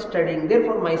 my son studying,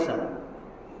 therefore my son.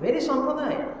 Where is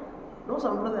Sampradaya? No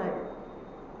Sampradaya.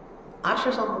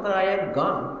 Arsha Sampradaya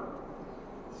gone.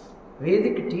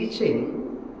 Vedic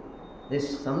teaching This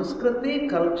Sanskruthi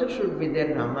culture should be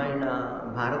there,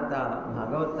 Ramayana, Bharata,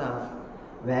 Bhagavata,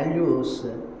 values.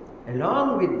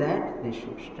 Along with that, they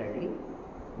should study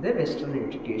the Western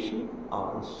education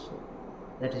also.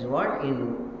 That is what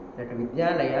in that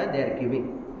Vidyalaya they are giving.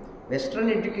 Western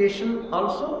education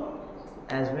also,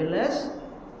 as well as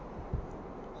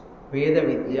Veda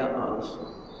Vidya also.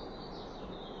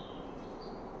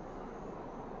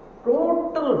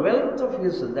 Total wealth of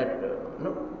his that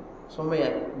Somaya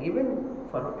given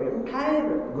for entire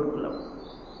Gurukulam.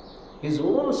 His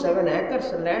own 7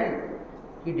 acres land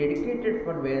he dedicated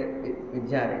for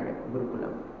Vidyaranya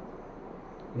Gurukulam.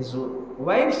 His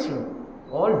wife's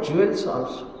all jewels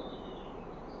also.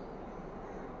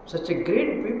 Such a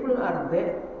great people are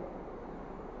there.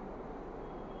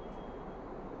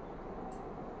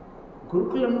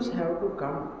 Gurukulams have to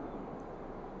come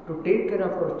to take care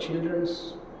of our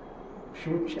children's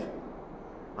future.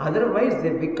 Otherwise, they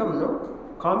become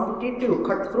competitive,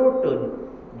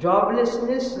 cutthroat,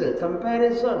 joblessness,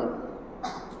 comparison,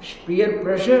 peer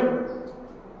pressure,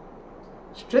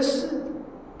 stress,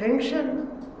 tension,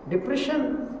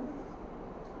 depression.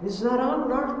 These are all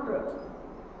not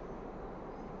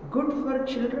good for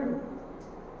children.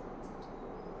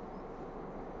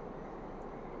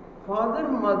 Father,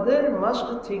 mother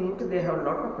must think they have a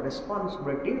lot of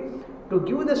responsibility to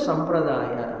give the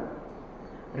Sampradaya.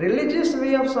 Religious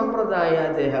way of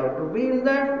Sampradaya, they have to be in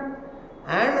that,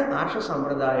 and Arsha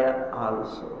Sampradaya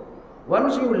also.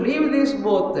 Once you leave these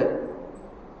both,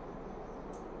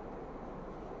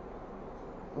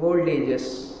 old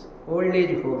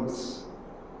age homes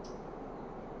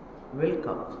will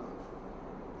come.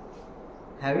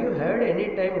 Have you heard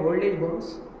any time old age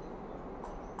homes?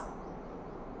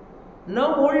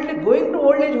 Now going to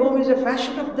old age home is a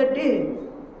fashion of the day.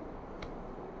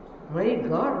 My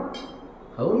God,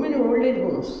 how many old age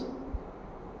homes?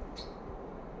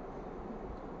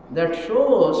 That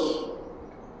shows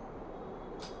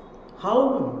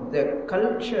how the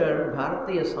culture,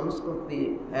 Bharatiya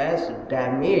Sanskruti, has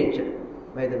damaged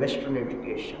by the Western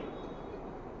education.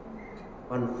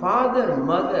 One father,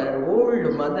 mother,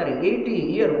 old mother,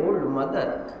 80-year-old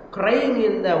mother, crying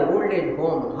in the old age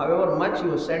home, however much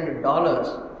you send dollars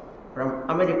from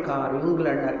America or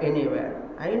England or anywhere.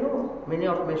 I know many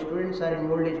of my students are in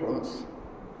old age homes.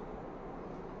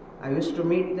 I used to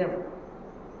meet them.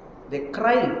 They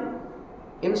cry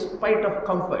in spite of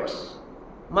comforts.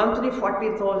 Monthly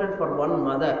 40,000 for one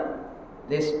mother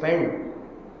they spend,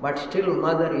 but still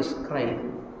mother is crying.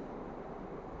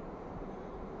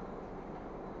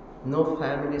 No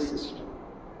family system.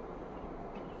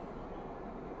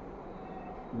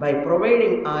 By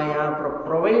providing ayah,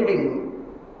 providing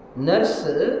nurse,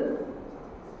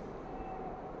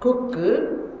 cook,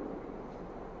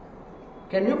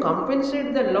 can you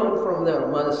compensate the love from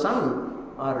the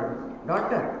son or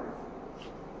daughter?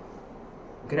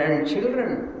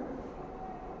 Grandchildren.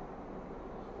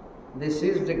 This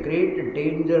is the great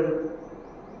danger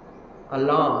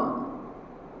along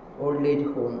old age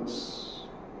homes.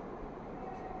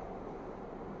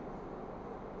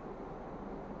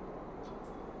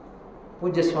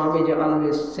 Puja Swamiji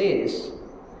always says,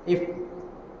 if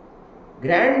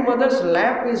grandmother's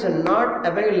lap is not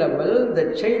available,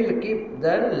 the child keep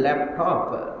the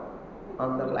laptop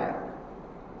on the lap.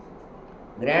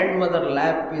 Grandmother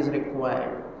lap is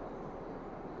required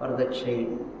for the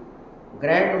child.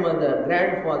 Grandmother,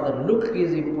 grandfather look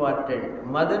is important.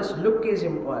 Mother's look is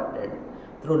important.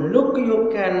 Through look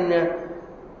you can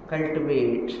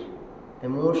cultivate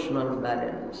emotional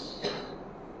balance.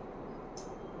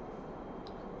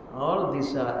 All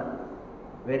these are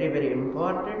very, very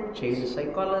important. Child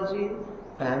psychology,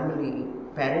 family,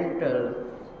 parental,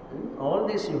 all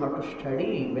this you have to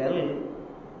study well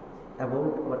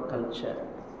about our culture.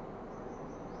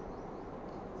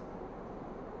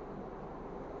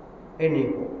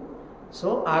 Anyhow,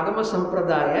 so Agama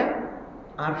Sampradaya,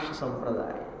 Arsha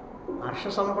Sampradaya.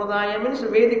 Arsha Sampradaya means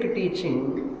Vedic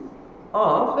teaching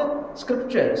of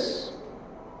scriptures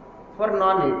for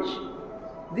knowledge.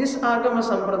 This Agama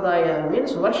Sampradaya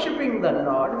means worshipping the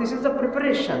Lord. This is the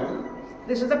preparation.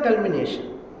 This is the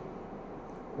culmination.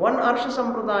 One Arsha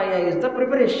Sampradaya is the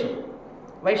preparation.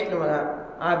 Vaishnava,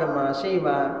 Agama,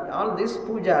 Shiva, all this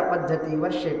puja, paddhati,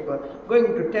 worship, going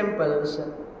to temples,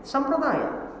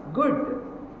 Sampradaya. Good,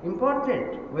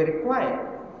 important, we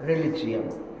require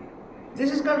religion.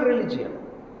 This is called religion.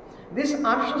 This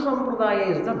Arsha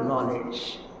Sampradaya is the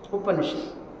knowledge,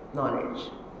 Upanishad, knowledge,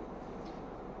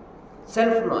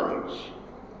 self-knowledge,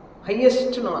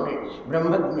 highest knowledge,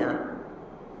 Brahmajnana,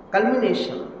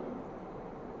 culmination.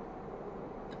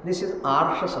 This is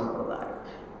Arsha Sampradaya.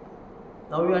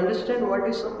 Now you understand what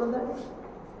is Sampradaya?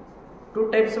 Two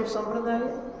types of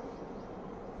Sampradaya.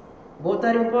 Both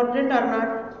are important or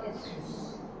not? Yes.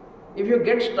 If you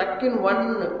get stuck in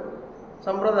one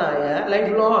Sampradaya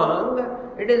lifelong,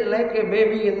 it is like a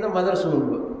baby in the mother's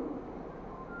womb.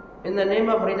 In the name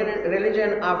of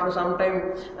religion, after some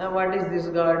time, what is this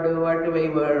God? What do we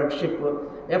worship?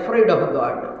 Afraid of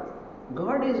God.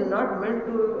 God is not meant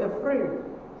to be afraid.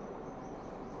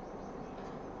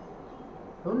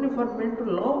 Only for men to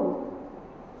love.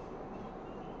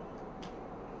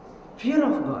 Fear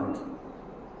of God.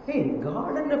 Hey,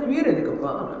 God and the fear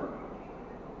edukappa.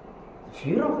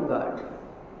 Fear of God.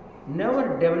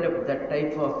 Never develop that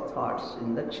type of thoughts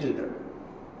in the children.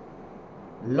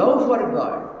 Love for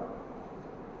God,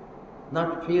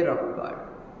 not fear of God.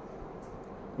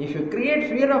 If you create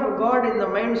fear of God in the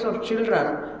minds of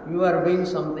children, you are doing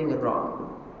something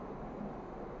wrong.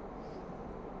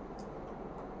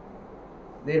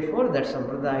 Therefore, that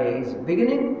Sampradaya is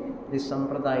beginning, this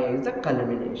Sampradaya is the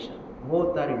culmination.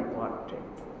 Both are important.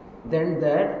 Then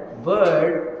that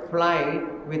bird fly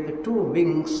with two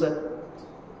wings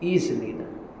easily.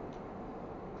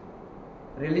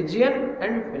 Religion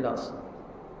and philosophy.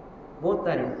 Both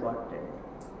are important.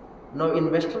 Now in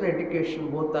Western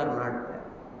education, both are not there.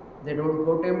 They don't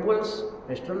go temples.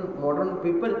 Western modern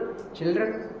people,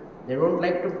 children, they don't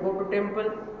like to go to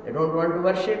temple. They don't want to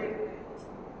worship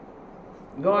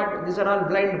God. These are all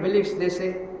blind beliefs, they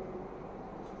say.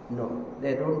 No,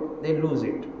 they don't. They lose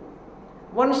it.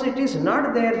 Once it is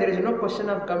not there, there is no question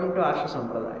of coming to Arsha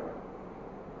Sampradaya.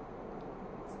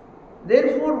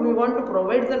 Therefore, we want to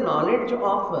provide the knowledge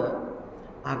of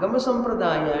Agama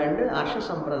Sampradaya and Arsha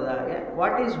Sampradaya.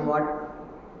 What is what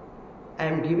I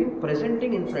am giving,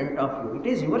 presenting in front of you. It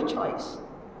is your choice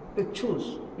to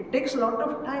choose. It takes a lot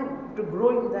of time to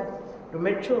grow in that, to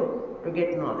mature, to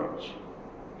get knowledge.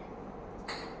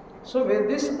 So with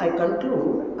this I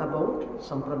conclude about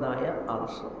Sampradaya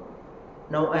also.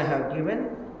 Now I have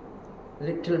given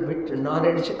little bit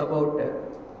knowledge about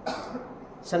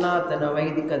Sanatana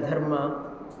Vaidika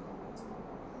Dharma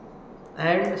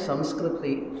and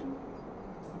Sanskruthi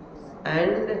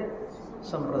and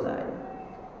Sampradaya.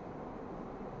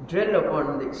 Dwell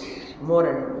upon this more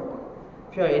and more.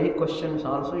 If you have any questions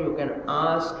also, you can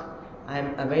ask. I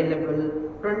am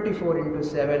available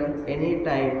 24/7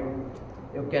 anytime.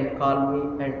 You can call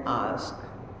me and ask.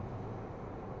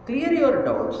 Clear your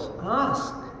doubts.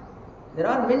 Ask. There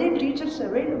are many teachers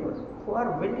available who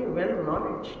are very well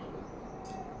knowledge.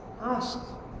 Ask.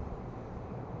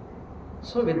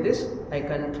 So with this I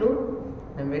conclude.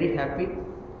 I am very happy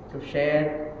to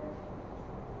share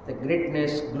the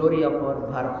greatness, glory of our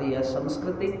Bharatiya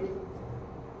Sanskruti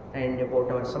and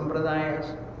about our Sampradayas.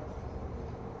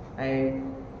 I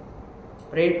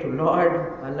pray to Lord,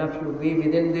 all of you be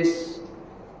within this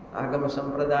Agama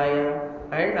Sampradaya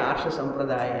and Arsha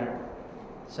Sampradaya,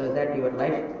 so that your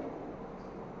life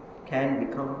can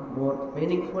become more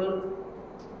meaningful,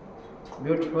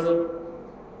 beautiful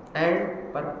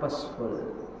and purposeful.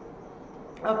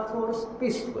 Of course,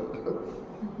 peaceful.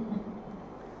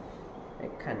 I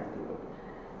conclude.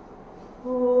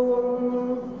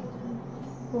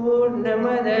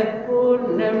 Purnamada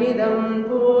Purnamidam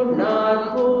Purnat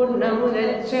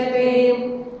Purnamudachyate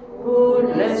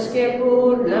Purnasya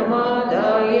Purnamad